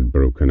too had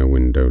broken a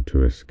window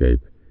to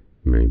escape.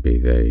 Maybe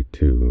they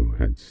too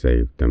had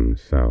saved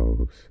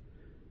themselves,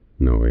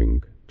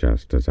 knowing,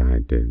 just as I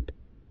did,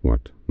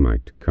 what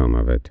might come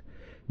of it,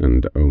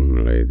 and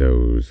only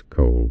those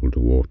cold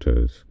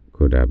waters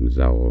could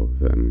absolve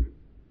them.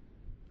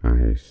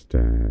 I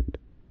stared,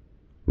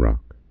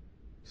 rock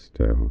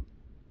still,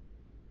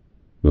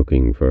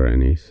 looking for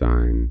any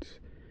signs,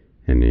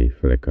 any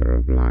flicker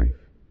of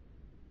life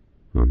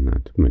on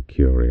that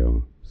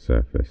mercurial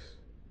surface.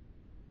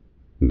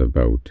 The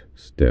boat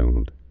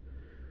stilled.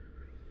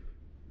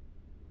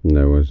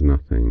 There was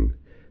nothing,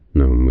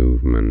 no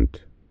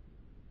movement,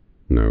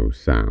 no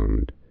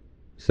sound,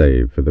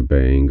 save for the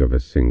baying of a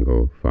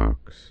single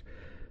fox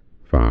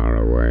far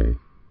away,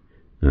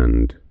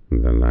 and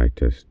the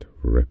lightest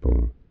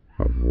ripple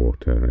of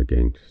water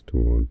against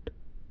wood.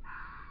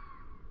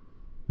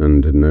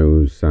 And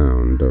no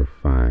sound of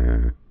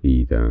fire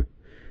either.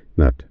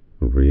 That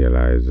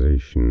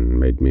realization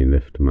made me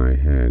lift my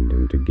head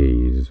and to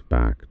gaze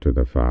back to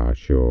the far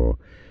shore.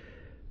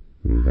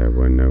 There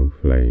were no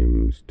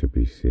flames to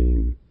be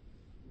seen,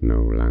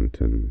 no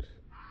lanterns,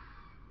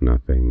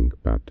 nothing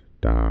but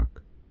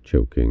dark,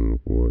 choking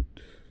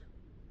woods,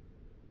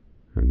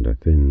 and a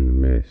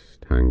thin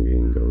mist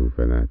hanging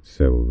over that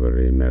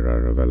silvery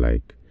mirror of a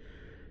lake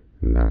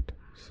that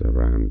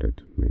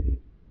surrounded me.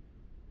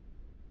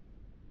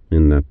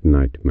 In that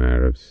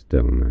nightmare of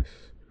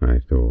stillness, I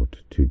thought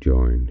to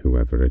join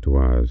whoever it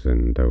was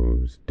in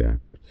those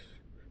depths.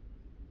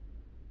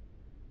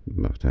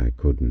 But I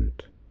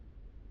couldn't.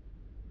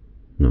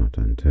 Not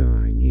until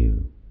I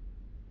knew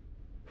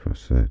for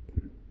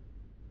certain.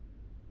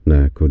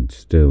 There could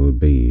still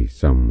be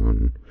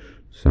someone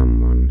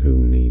who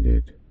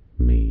needed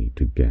me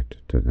to get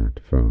to that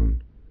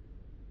phone.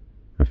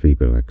 A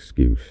feeble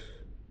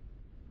excuse,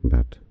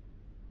 but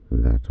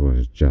that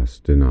was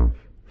just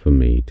enough for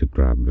me to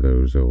grab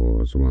those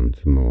oars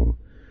once more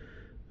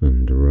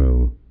and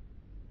row.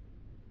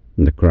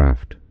 The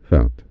craft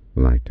felt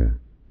lighter,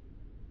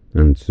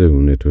 and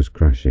soon it was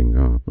crashing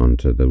up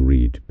onto the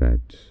reed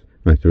beds.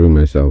 I threw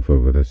myself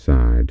over the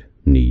side,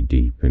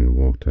 knee-deep in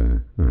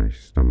water. I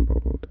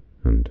stumbled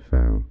and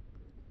fell,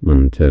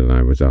 until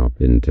I was up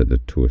into the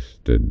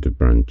twisted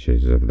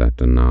branches of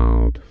that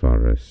gnarled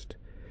forest,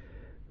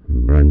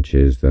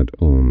 branches that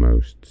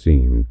almost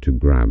seemed to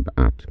grab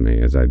at me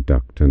as I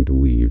ducked and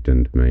weaved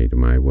and made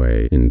my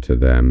way into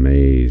their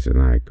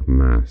maze-like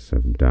mass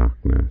of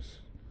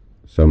darkness.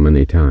 So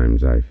many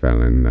times I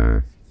fell in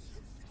there.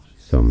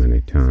 So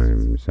many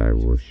times I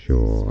was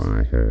sure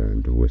I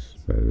heard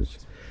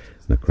whispers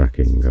the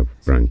cracking of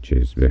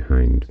branches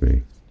behind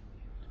me.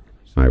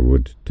 I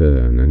would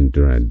turn and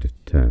dread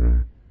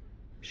terror,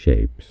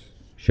 shapes,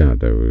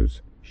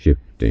 shadows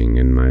shifting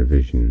in my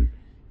vision,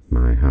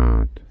 my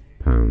heart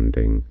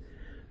pounding,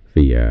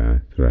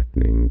 fear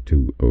threatening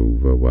to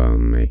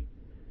overwhelm me.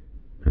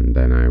 And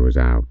then I was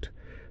out,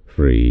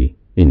 free,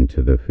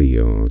 into the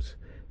fields.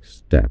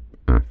 Step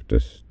after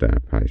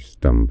step I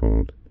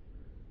stumbled,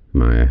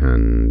 my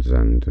hands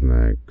and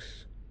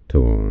legs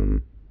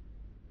torn.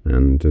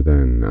 And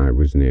then I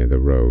was near the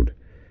road.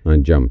 I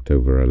jumped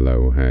over a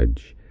low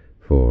hedge,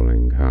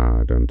 falling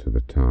hard onto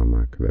the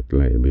tarmac that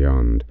lay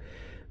beyond,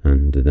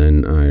 and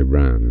then I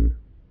ran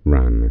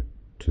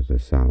to the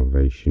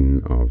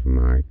salvation of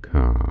my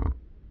car.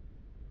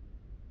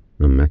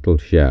 A metal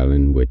shell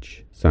in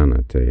which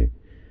sanity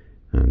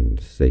and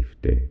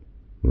safety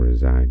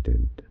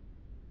resided.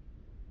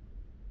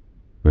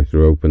 I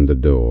threw open the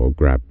door,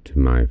 grabbed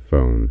my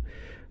phone.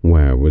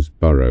 Where was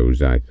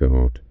Burrows, I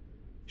thought.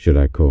 Should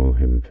I call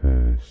him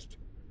first?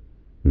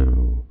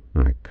 No,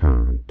 I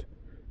can't.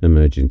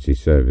 Emergency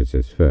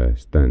services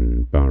first,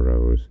 then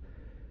Burrows.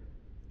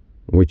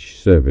 Which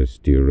service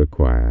do you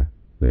require?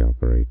 The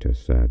operator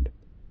said.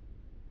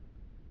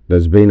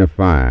 There's been a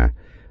fire,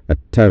 a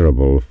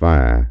terrible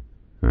fire,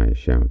 I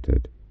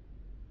shouted.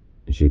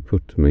 She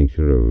put me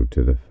through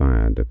to the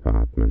fire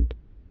department,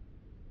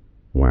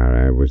 where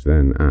I was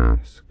then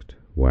asked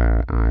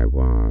where I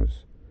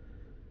was,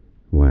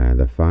 where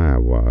the fire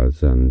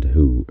was, and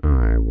who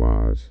I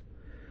was.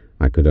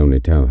 I could only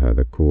tell her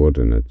the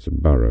coordinates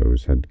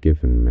Burrows had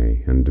given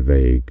me, and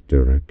vague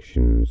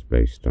directions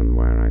based on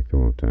where I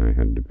thought I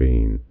had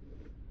been.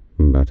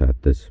 But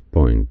at this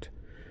point,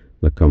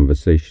 the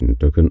conversation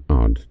took an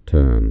odd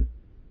turn.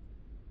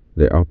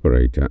 The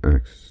operator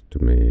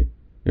asked me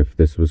if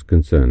this was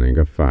concerning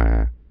a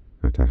fire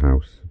at a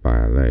house by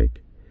a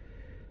lake,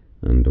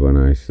 and when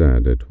I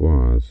said it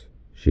was,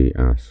 she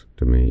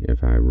asked me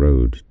if I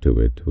rode to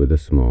it with a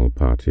small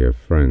party of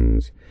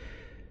friends.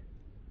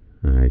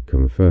 I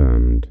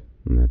confirmed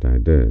that I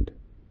did,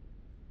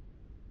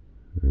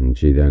 and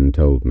she then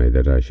told me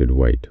that I should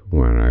wait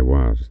where I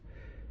was,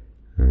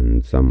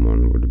 and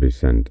someone would be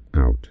sent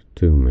out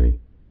to me,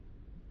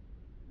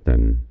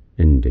 then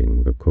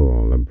ending the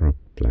call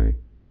abruptly.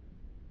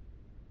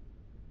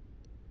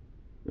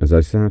 As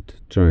I sat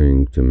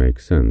trying to make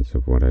sense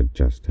of what I'd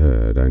just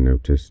heard, I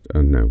noticed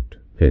a note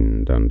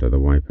pinned under the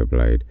wiper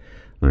blade.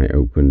 I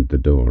opened the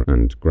door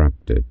and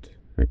grabbed it,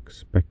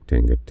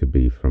 expecting it to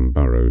be from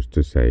Burrows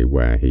to say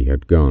where he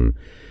had gone,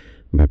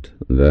 but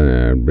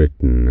there,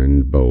 written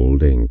in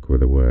bold ink, were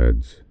the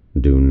words,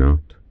 "Do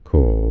not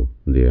call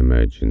the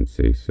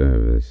emergency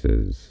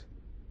services.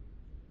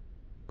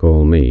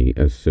 Call me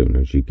as soon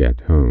as you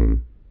get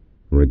home.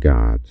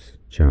 Regards,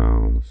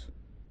 Charles."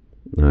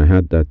 I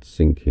had that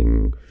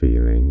sinking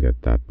feeling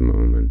at that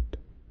moment,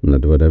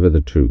 that whatever the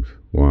truth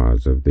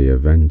was of the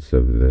events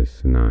of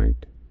this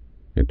night,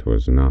 it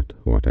was not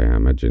what I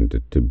imagined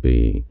it to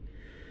be,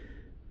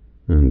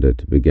 and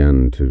it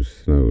began to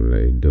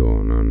slowly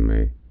dawn on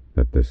me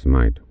that this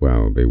might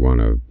well be one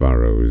of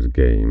Burrows'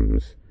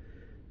 games,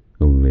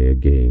 only a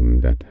game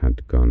that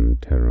had gone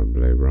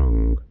terribly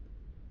wrong.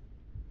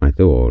 I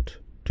thought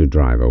to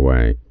drive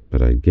away,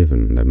 but I'd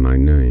given them my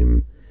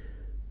name,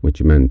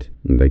 which meant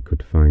they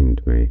could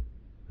find me,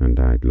 and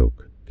I'd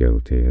look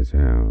guilty as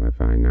hell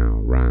if I now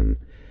ran.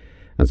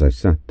 As I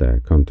sat there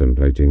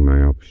contemplating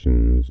my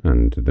options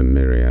and the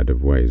myriad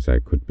of ways I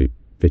could be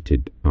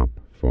fitted up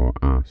for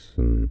us,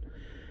 and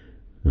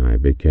I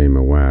became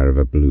aware of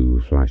a blue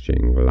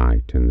flashing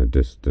light in the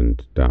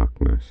distant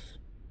darkness,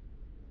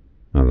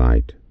 a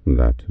light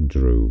that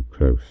drew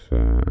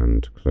closer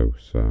and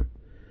closer,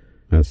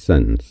 a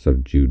sense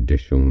of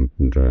judicial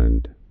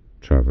dread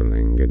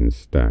travelling in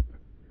step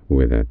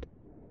with it.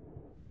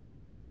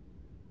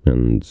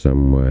 And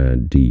somewhere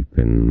deep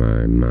in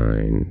my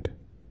mind,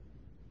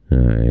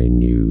 I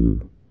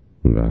knew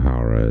the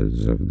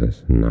horrors of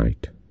this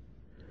night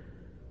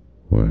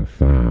were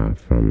far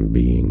from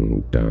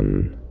being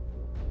done.